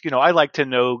because, you know, I like to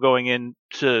know going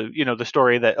into, you know, the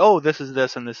story that, oh, this is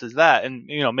this and this is that. And,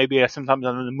 you know, maybe sometimes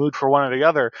I'm in the mood for one or the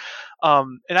other.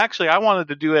 And actually, I wanted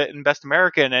to do it in Best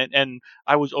American, and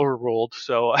I was overruled.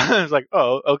 So I was like,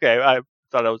 oh, okay. I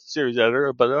thought I was a series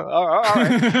editor, but all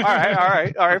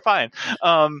right, fine.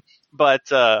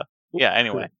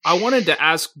 Anyway. I wanted to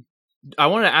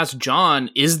ask John,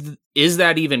 is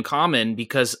that even common?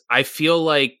 Because I feel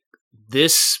like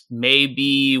this may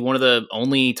be one of the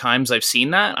only times I've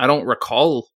seen that. I don't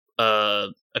recall a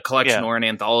collection or an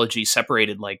anthology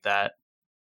separated like that.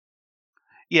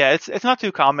 Yeah, it's not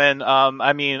too common.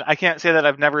 I mean, I can't say that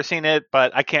I've never seen it,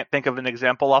 but I can't think of an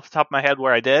example off the top of my head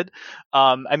where I did.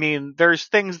 I mean, there's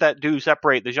things that do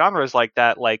separate the genres like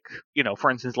that. Like, you know, for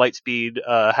instance, Lightspeed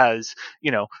has,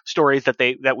 you know, stories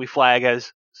that we flag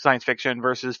as science fiction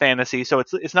versus fantasy, so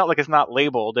it's not like it's not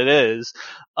labeled, it is.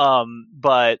 And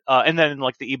then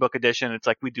like the ebook edition, it's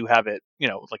like we do have it, you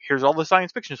know, like here's all the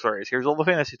science fiction stories, here's all the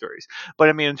fantasy stories. But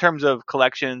I mean, in terms of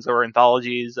collections or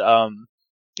anthologies,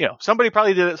 you know, somebody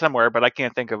probably did it somewhere, but I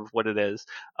can't think of what it is.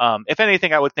 If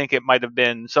anything, I would think it might have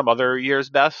been some other year's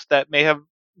best that may have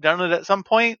done it at some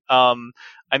point. I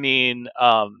mean,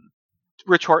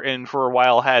 Rich Horton for a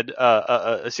while had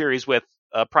a series with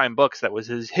Prime Books that was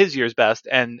his year's best,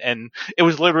 and it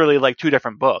was literally like two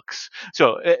different books.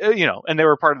 So you know, and they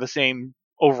were part of the same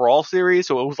overall series,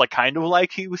 so it was like kind of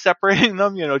like he was separating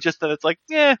them, you know, just that it's like,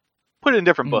 put it in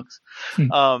different books.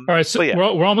 All right, so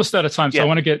we're almost out of time, so I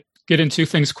want to get into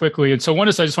things quickly. And so one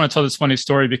is, I just want to tell this funny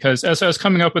story, because as I was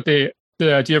coming up with the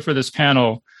idea for this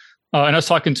panel, and I was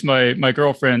talking to my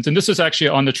girlfriend, and this was actually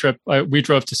on the trip we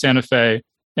drove to Santa Fe,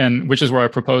 and which is where I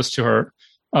proposed to her.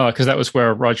 Because that was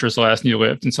where Roger Zelazny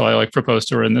lived, and so I like proposed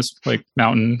to her in this like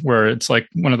mountain where it's like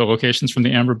one of the locations from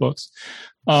the Amber books.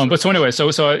 But so anyway, so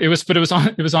it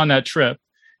was on that trip,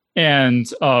 and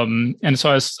so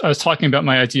I was talking about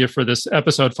my idea for this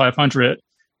episode 500,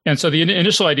 and so the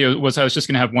initial idea was I was just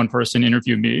going to have one person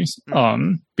interview me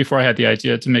before I had the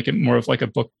idea to make it more of like a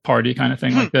book party kind of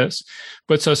thing like this.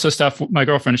 But so Steph, my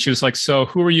girlfriend, she was like, "So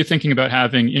who are you thinking about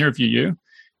having interview you?"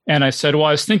 And I said, "Well,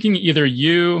 I was thinking either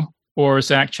you or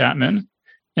Zach Chapman."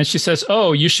 And she says,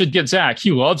 "Oh, you should get Zach.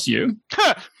 He loves you."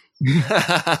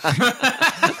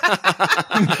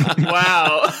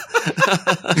 Wow.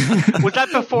 Was that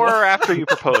before or after you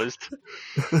proposed?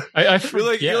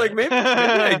 You're like, maybe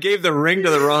I gave the ring to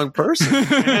the wrong person.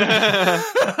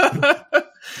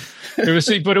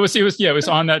 It was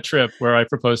on that trip where I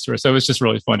proposed to her. So it was just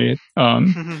really funny. So I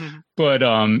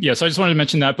just wanted to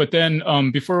mention that. But then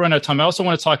before we run out of time, I also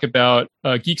want to talk about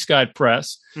Geeks Guide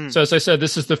Press. So as I said,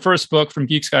 this is the first book from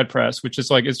Geeks Guide Press, which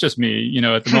is like, it's just me, you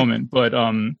know, at the moment. But,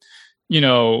 you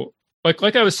know,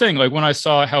 like I was saying, like when I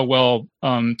saw how well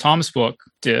Tom's book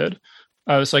did,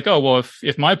 I was like, oh, well,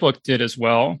 if my book did as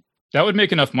well, that would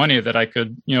make enough money that I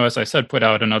could, you know, as I said, put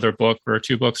out another book or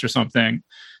 2 books or something.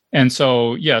 And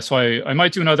so, so I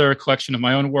might do another collection of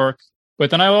my own work, but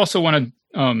then I also want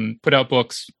to put out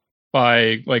books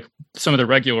by like some of the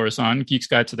regulars on Geeks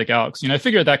Guide to the Galaxy. And I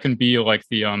figured that can be like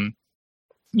the, you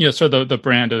know, sort of the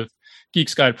brand of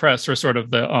Geeks Guide Press, or sort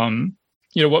of the,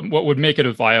 you know, what would make it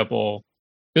a viable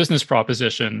business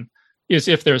proposition is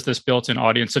if there's this built-in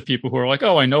audience of people who are like,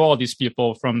 oh, I know all these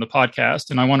people from the podcast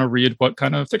and I want to read what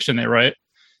kind of fiction they write.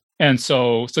 And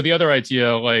so the other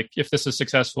idea, like if this is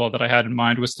successful, that I had in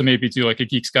mind was to maybe do like a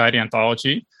Geek's Guide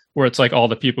anthology where it's like all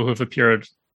the people who've appeared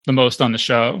the most on the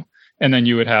show, and then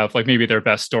you would have like maybe their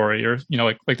best story, or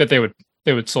like that they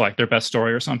would select their best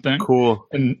story or something. Cool.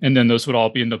 And then those would all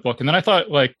be in the book. And then I thought,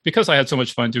 like, because I had so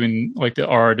much fun doing like the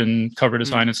art and cover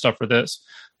design and stuff for this,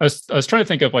 I was trying to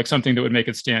think of like something that would make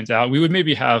it stand out. We would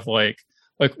maybe have like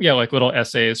little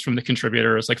essays from the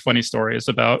contributors, like funny stories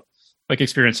about like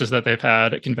experiences that they've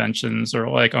had at conventions or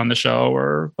like on the show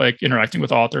or like interacting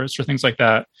with authors or things like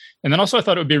that. And then also I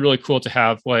thought it would be really cool to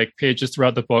have like pages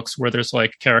throughout the books where there's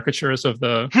like caricatures of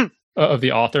the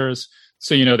authors.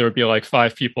 So, there would be like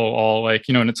 5 people all like,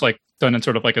 and it's like done in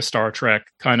sort of like a Star Trek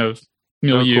kind of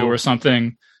milieu or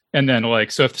something. And then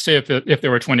like, so if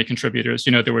there were 20 contributors,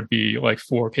 there would be like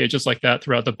 4 pages like that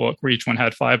throughout the book where each one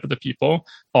had 5 of the people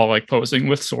all like posing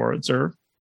with swords or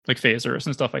like phasers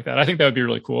and stuff like that. I think that would be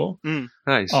really cool.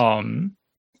 Nice.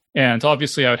 And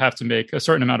obviously I would have to make a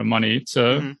certain amount of money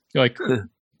to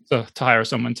to hire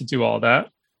someone to do all that.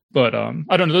 But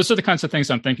I don't know. Those are the kinds of things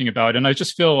I'm thinking about. And I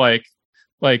just feel like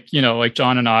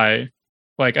John and I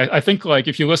think like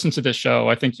if you listen to this show,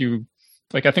 I think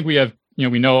we have,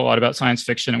 we know a lot about science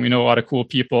fiction and we know a lot of cool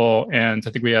people, and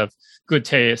I think we have good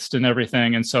taste and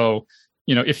everything. And so,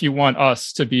 if you want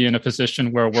us to be in a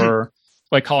position where we're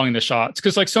like calling the shots,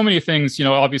 because like so many things,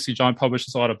 obviously John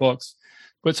publishes a lot of books,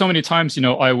 but so many times,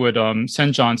 I would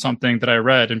send John something that I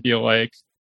read and be like,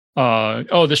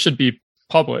 oh, this should be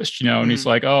published, and he's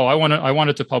like, oh, I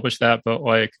wanted to publish that, but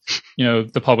like,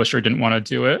 the publisher didn't want to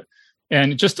do it.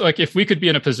 And just like, if we could be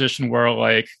in a position where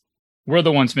like, we're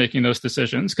the ones making those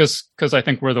decisions, because I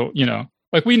think we're the,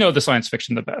 like we know the science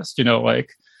fiction the best,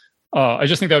 I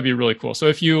just think that would be really cool. So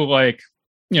if you like,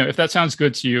 if that sounds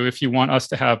good to you, if you want us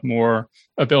to have more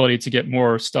ability to get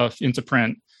more stuff into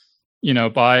print,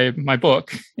 buy my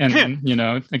book. And,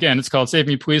 again, it's called Save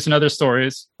Me Please and Other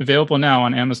Stories, available now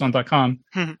on Amazon.com.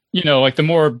 Like the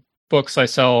more books I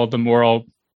sell, the more I'll,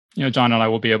 John and I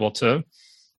will be able to,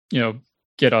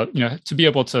 get to be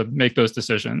able to make those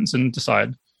decisions and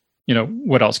decide,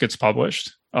 what else gets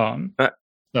published.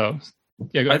 So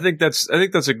yeah, I think that's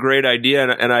a great idea.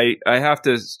 And I have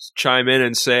to chime in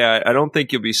and say, I don't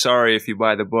think you'll be sorry if you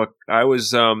buy the book. I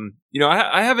was,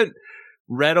 I haven't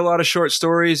read a lot of short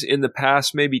stories in the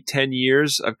past, maybe 10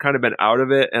 years. I've kind of been out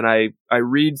of it, and I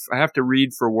have to read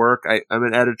for work. I'm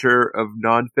an editor of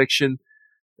nonfiction,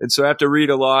 and so I have to read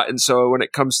a lot. And so when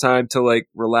it comes time to like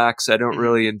relax, I don't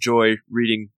really enjoy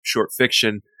reading short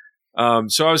fiction.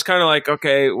 So I was kind of like,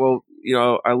 okay, well,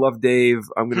 I love Dave.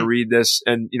 I'm going to read this.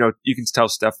 And, you can tell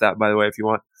Steph that, by the way, if you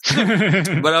want.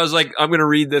 But I was like, I'm going to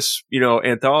read this,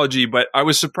 anthology. But I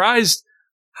was surprised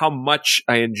how much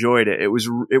I enjoyed it. It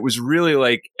was really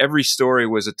like every story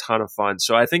was a ton of fun.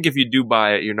 So I think if you do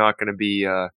buy it, you're not going to be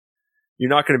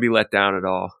let down at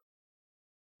all.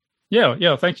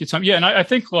 Yeah. Thank you, Tom. Yeah. And I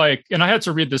think and I had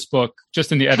to read this book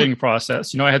just in the editing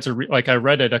process. I had to I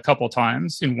read it a couple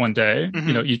times in one day,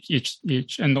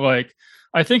 each. And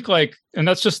I think and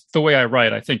that's just the way I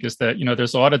write, I think, is that,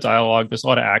 there's a lot of dialogue, there's a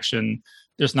lot of action.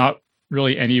 There's not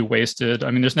really any wasted.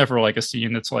 I mean, there's never like a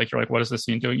scene that's like, you're like, what is this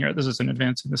scene doing here? This isn't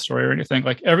advancing the story or anything.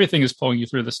 Like everything is pulling you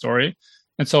through the story.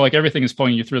 And so like everything is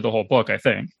pulling you through the whole book, I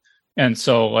think. And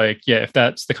so like, yeah, if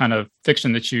that's the kind of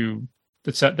fiction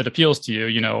that appeals to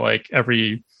you,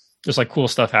 there's like cool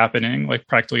stuff happening like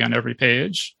practically on every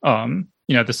page.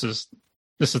 This is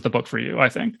the book for you, I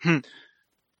think.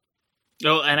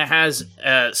 Oh, and it has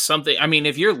something. I mean,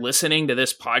 if you're listening to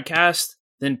this podcast,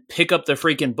 then pick up the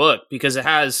freaking book, because it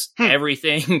has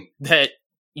everything that,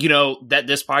 that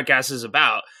this podcast is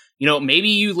about. Maybe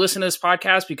you listen to this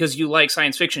podcast because you like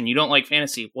science fiction. You don't like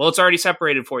fantasy. Well, it's already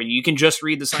separated for you. You can just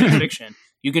read the science fiction.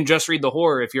 You can just read the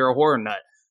horror if you're a horror nut.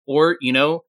 Or,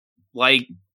 like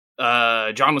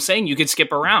John was saying, you could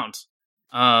skip around.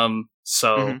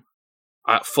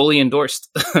 Fully endorsed.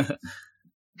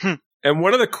 And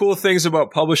one of the cool things about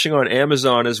publishing on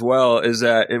Amazon as well is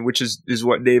that, and which is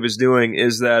what Dave is doing,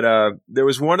 is that there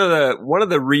was one of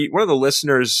the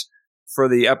listeners for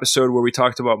the episode where we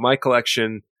talked about my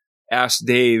collection asked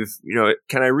Dave,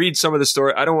 can I read some of the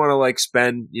story? I don't want to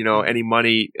spend, any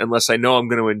money unless I know I'm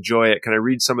going to enjoy it. Can I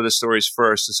read some of the stories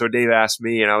first? And so Dave asked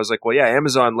me, and I was like, well, yeah,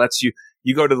 Amazon lets you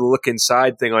go to the look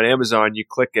inside thing on Amazon, you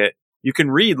click it. You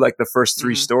can read the first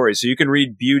 3 stories. So you can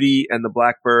read Beauty and the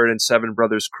Blackbird and Seven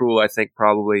Brothers Cruel, I think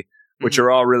probably, which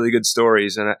are all really good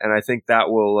stories. And I think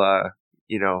that will,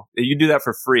 you can do that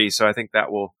for free. So I think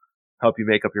that will help you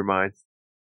make up your mind.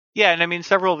 Yeah, and I mean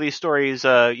several of these stories,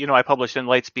 I published in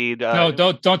Lightspeed. No,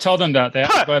 don't tell them that. They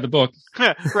have to buy the book.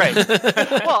 Right.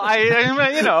 Well,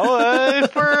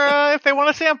 if they want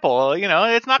a sample,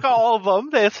 it's not got all of them.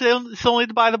 It's only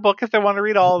to buy the book if they want to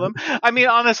read all of them. I mean,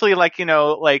 honestly,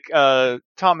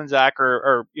 Tom and Zach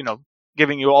are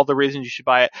giving you all the reasons you should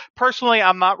buy it. Personally,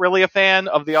 I'm not really a fan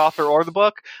of the author or the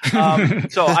book,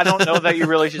 so I don't know that you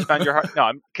really should spend your heart. No,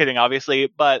 I'm kidding, obviously,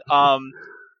 but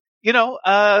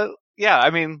yeah,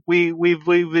 I mean,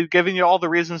 we've given you all the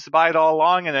reasons to buy it all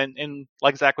along, and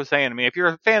like Zach was saying, I mean, if you're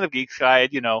a fan of Geek's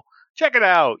Guide, check it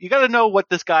out. You got to know where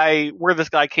this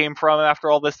guy came from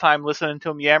after all this time listening to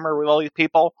him yammer with all these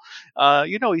people.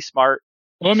 He's smart.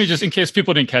 Well, let me just, in case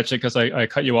people didn't catch it, because I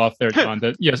cut you off there, John,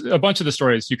 that yes, a bunch of the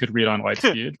stories you could read on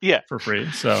Lightspeed for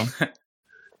free. So,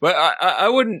 but I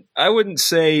wouldn't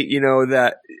say,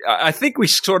 that I think we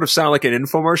sort of sound like an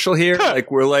infomercial here. Like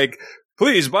we're like,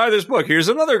 please buy this book. Here's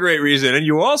another great reason. And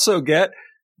you also get,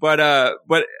 but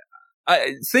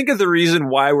I think of the reason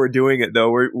why we're doing it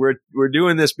though. We're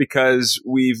doing this because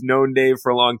we've known Dave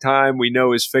for a long time. We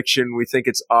know his fiction. We think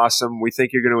it's awesome. We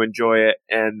think you're going to enjoy it.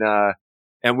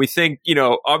 And we think,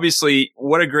 obviously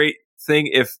what a great thing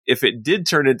if it did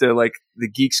turn into like the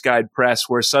Geek's Guide Press,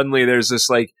 where suddenly there's this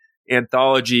like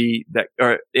anthology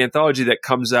that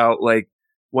comes out like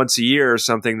once a year or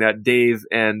something that Dave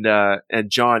and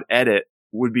John edit,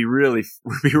 would be really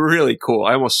cool.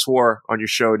 I almost swore on your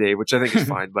show, Dave, which I think is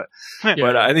fine, but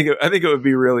but I think it would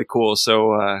be really cool.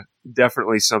 So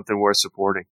definitely something worth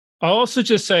supporting. I'll also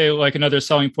just say, like, another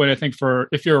selling point, I think, for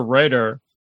if you're a writer,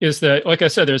 is that, like I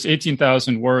said, there's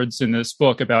 18,000 words in this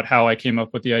book about how I came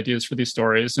up with the ideas for these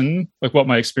stories and like what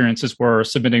my experiences were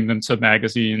submitting them to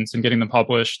magazines and getting them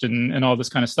published and all this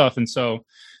kind of stuff. And so,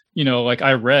 like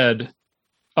I read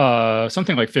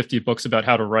something like 50 books about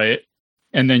how to write.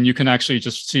 And then you can actually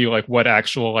just see like what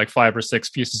actual like 5 or 6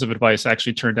 pieces of advice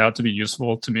actually turned out to be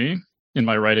useful to me in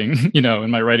my writing,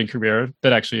 in my writing career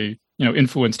that actually,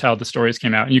 influenced how the stories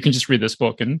came out. And you can just read this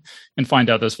book and find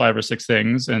out those 5 or 6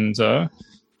 things and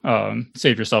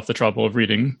save yourself the trouble of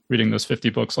reading those 50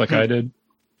 books like I did.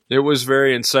 It was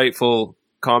very insightful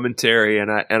commentary, and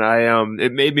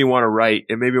it made me want to write.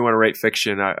 It made me want to write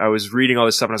fiction. I was reading all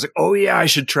this stuff and I was like, oh yeah, I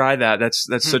should try that. That's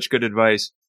such good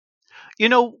advice.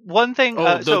 One thing,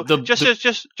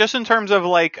 just in terms of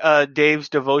like Dave's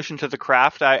devotion to the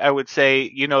craft, I would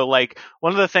say, like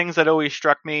one of the things that always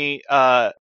struck me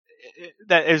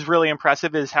that is really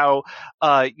impressive is how,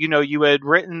 you had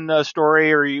written a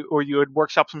story or you had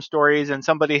workshopped some stories and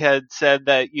somebody had said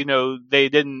that, they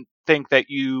didn't think that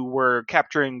you were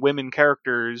capturing women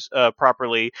characters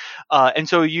properly. And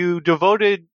so you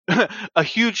devoted a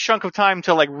huge chunk of time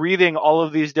to like reading all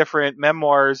of these different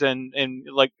memoirs and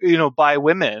like, by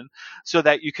women so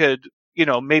that you could,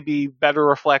 maybe better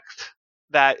reflect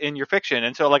that in your fiction.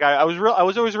 And so like, I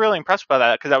was always really impressed by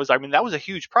that because that was a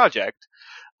huge project.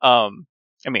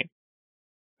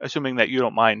 Assuming that you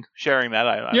don't mind sharing that.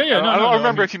 I don't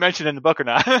remember if you mentioned it in the book or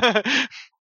not.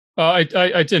 I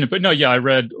didn't, but no, yeah, I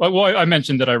read. Well, I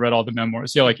mentioned that I read all the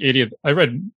memoirs. Yeah, like 80. I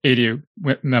read 80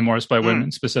 memoirs by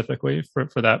women specifically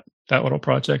for that little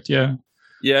project. Yeah.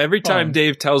 Yeah. Every time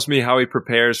Dave tells me how he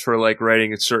prepares for like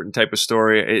writing a certain type of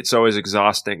story, it's always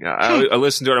exhausting. I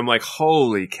listen to it. I'm like,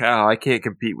 holy cow! I can't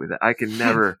compete with it. I can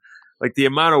never. Like the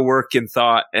amount of work and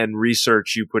thought and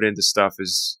research you put into stuff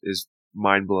is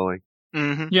mind blowing.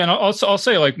 Mm-hmm. Yeah, and I'll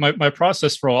say like my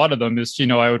process for a lot of them is,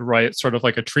 I would write sort of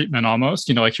like a treatment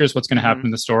almost, like here's what's going to happen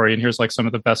in the story, and here's like some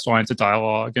of the best lines of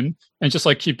dialogue, and just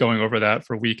like keep going over that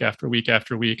for week after week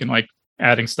after week, and like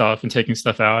adding stuff and taking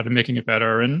stuff out and making it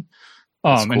better, and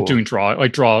cool. And doing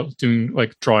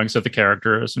drawings of the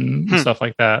characters and stuff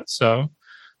like that. So,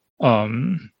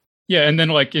 yeah, and then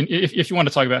like if you want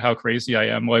to talk about how crazy I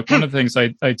am, like one of the things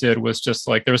I did was just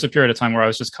like there was a period of time where I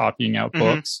was just copying out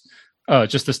books.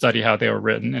 Just to study how they were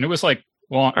written, and it was like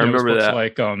long. I remember that,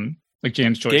 like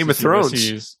James Joyce's Game of Thrones.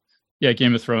 Ulysses. Yeah,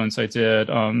 Game of Thrones. I did.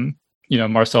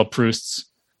 Marcel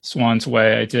Proust's Swan's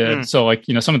Way. I did. So like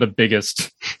some of the biggest,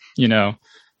 kind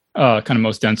of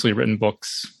most densely written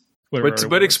books.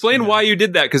 But explain why you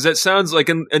did that, because that sounds like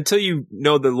until you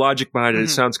know the logic behind it, it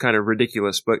sounds kind of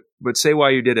ridiculous. But say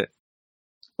why you did it.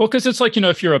 Well, because it's like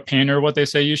if you're a painter, what they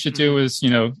say you should do is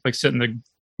like sit in the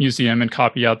museum and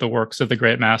copy out the works of the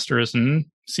great masters and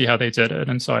see how they did it.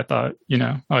 And so I thought,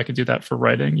 I could do that for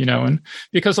writing, and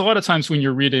because a lot of times when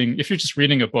you're reading, if you're just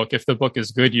reading a book, if the book is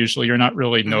good, usually you're not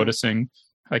really noticing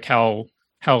like how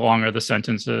long are the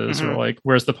sentences or like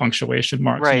where's the punctuation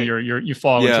marks. Right. You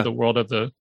fall into the world of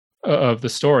the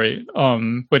story.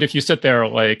 But if you sit there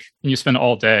like and you spend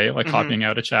all day like copying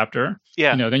out a chapter,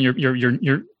 then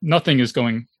you're nothing is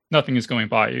going nothing is going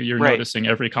by you. You're Right. noticing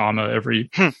every comma, every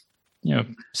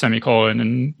semicolon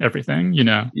and everything,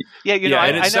 Yeah,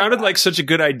 and it sounded like such a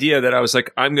good idea that I was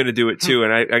like, I'm going to do it too.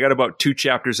 And I got about 2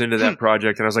 chapters into that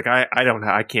project, and I was like,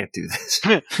 I can't do this.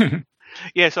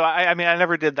 Yeah, so I mean, I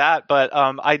never did that, but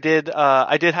I did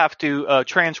have to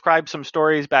transcribe some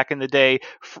stories back in the day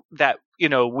that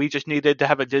we just needed to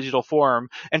have a digital form,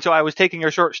 and so I was taking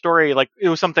a short story, like it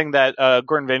was something that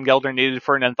Gordon Van Gelder needed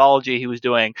for an anthology he was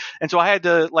doing, and so I had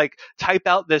to like type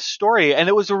out this story, and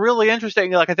it was really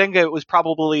interesting. Like I think it was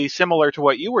probably similar to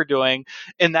what you were doing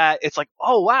in that it's like,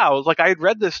 oh wow, like I had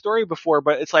read this story before,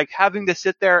 but it's like having to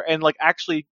sit there and like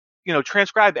actually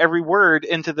transcribe every word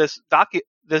into this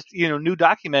new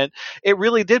document. It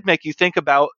really did make you think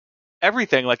about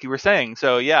everything, like you were saying.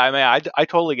 So yeah, I mean, I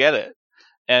totally get it.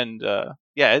 And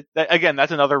again,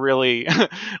 that's another really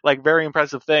like very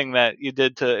impressive thing that you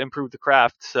did to improve the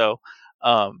craft. So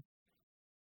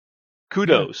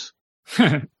kudos.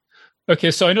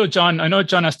 Okay, so I know John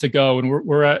has to go, and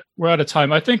we're out of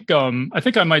time. I think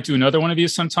I might do another one of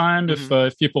these sometime. Mm-hmm.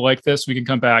 If people like this, we can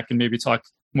come back and maybe talk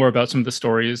more about some of the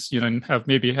stories, and have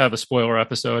a spoiler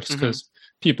episode, just because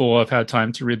people will have had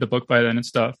time to read the book by then and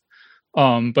stuff.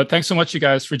 But thanks so much, you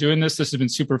guys, for doing this. This has been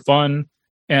super fun.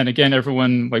 And again,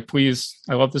 everyone, like, please,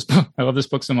 I love this book. I love this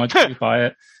book so much. Please buy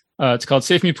it. It's called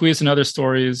Save Me, Please, and Other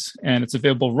Stories, and it's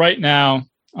available right now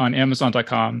on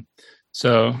Amazon.com.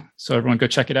 So everyone go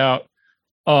check it out.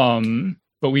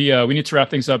 But we need to wrap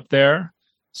things up there.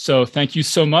 So thank you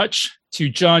so much to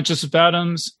John Joseph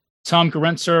Adams, Tom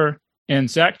Garenser, and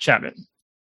Zach Chapman.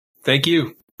 Thank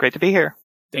you. Great to be here.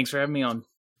 Thanks for having me on.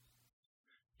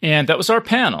 And that was our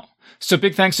panel. So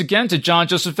big thanks again to John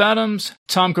Joseph Adams,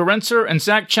 Tom Garenser, and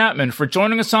Zach Chapman for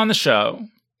joining us on the show.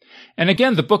 And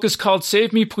again, the book is called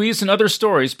Save Me, Please, and Other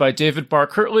Stories by David Barr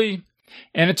Kirtley,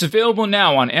 and it's available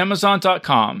now on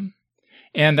Amazon.com.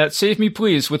 And that's Save Me,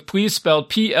 Please, with please spelled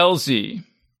PLZ.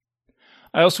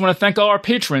 I also want to thank all our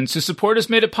patrons whose support has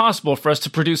made it possible for us to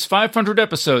produce 500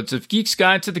 episodes of Geek's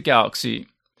Guide to the Galaxy.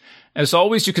 As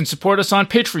always, you can support us on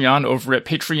Patreon over at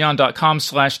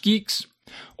patreon.com/geeks,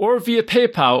 or via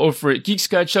PayPal over at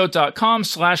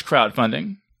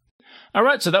geeksguideshow.com/crowdfunding.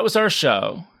 Alright, so that was our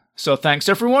show. So thanks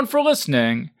everyone for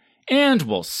listening, and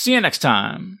we'll see you next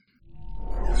time.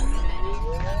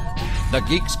 The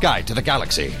Geek's Guide to the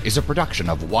Galaxy is a production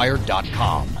of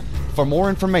Wired.com. For more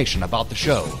information about the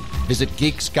show, visit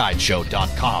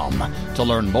geeksguideshow.com. To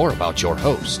learn more about your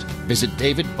host, visit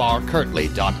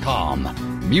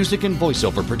davidbarrkirtley.com. Music and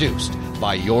voiceover produced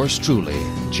by yours truly,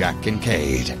 Jack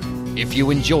Kincaid. If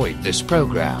you enjoyed this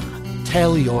program,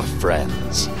 tell your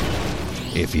friends.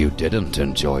 If you didn't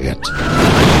enjoy it,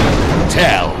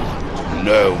 tell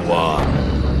no one.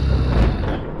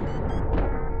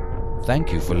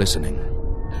 Thank you for listening.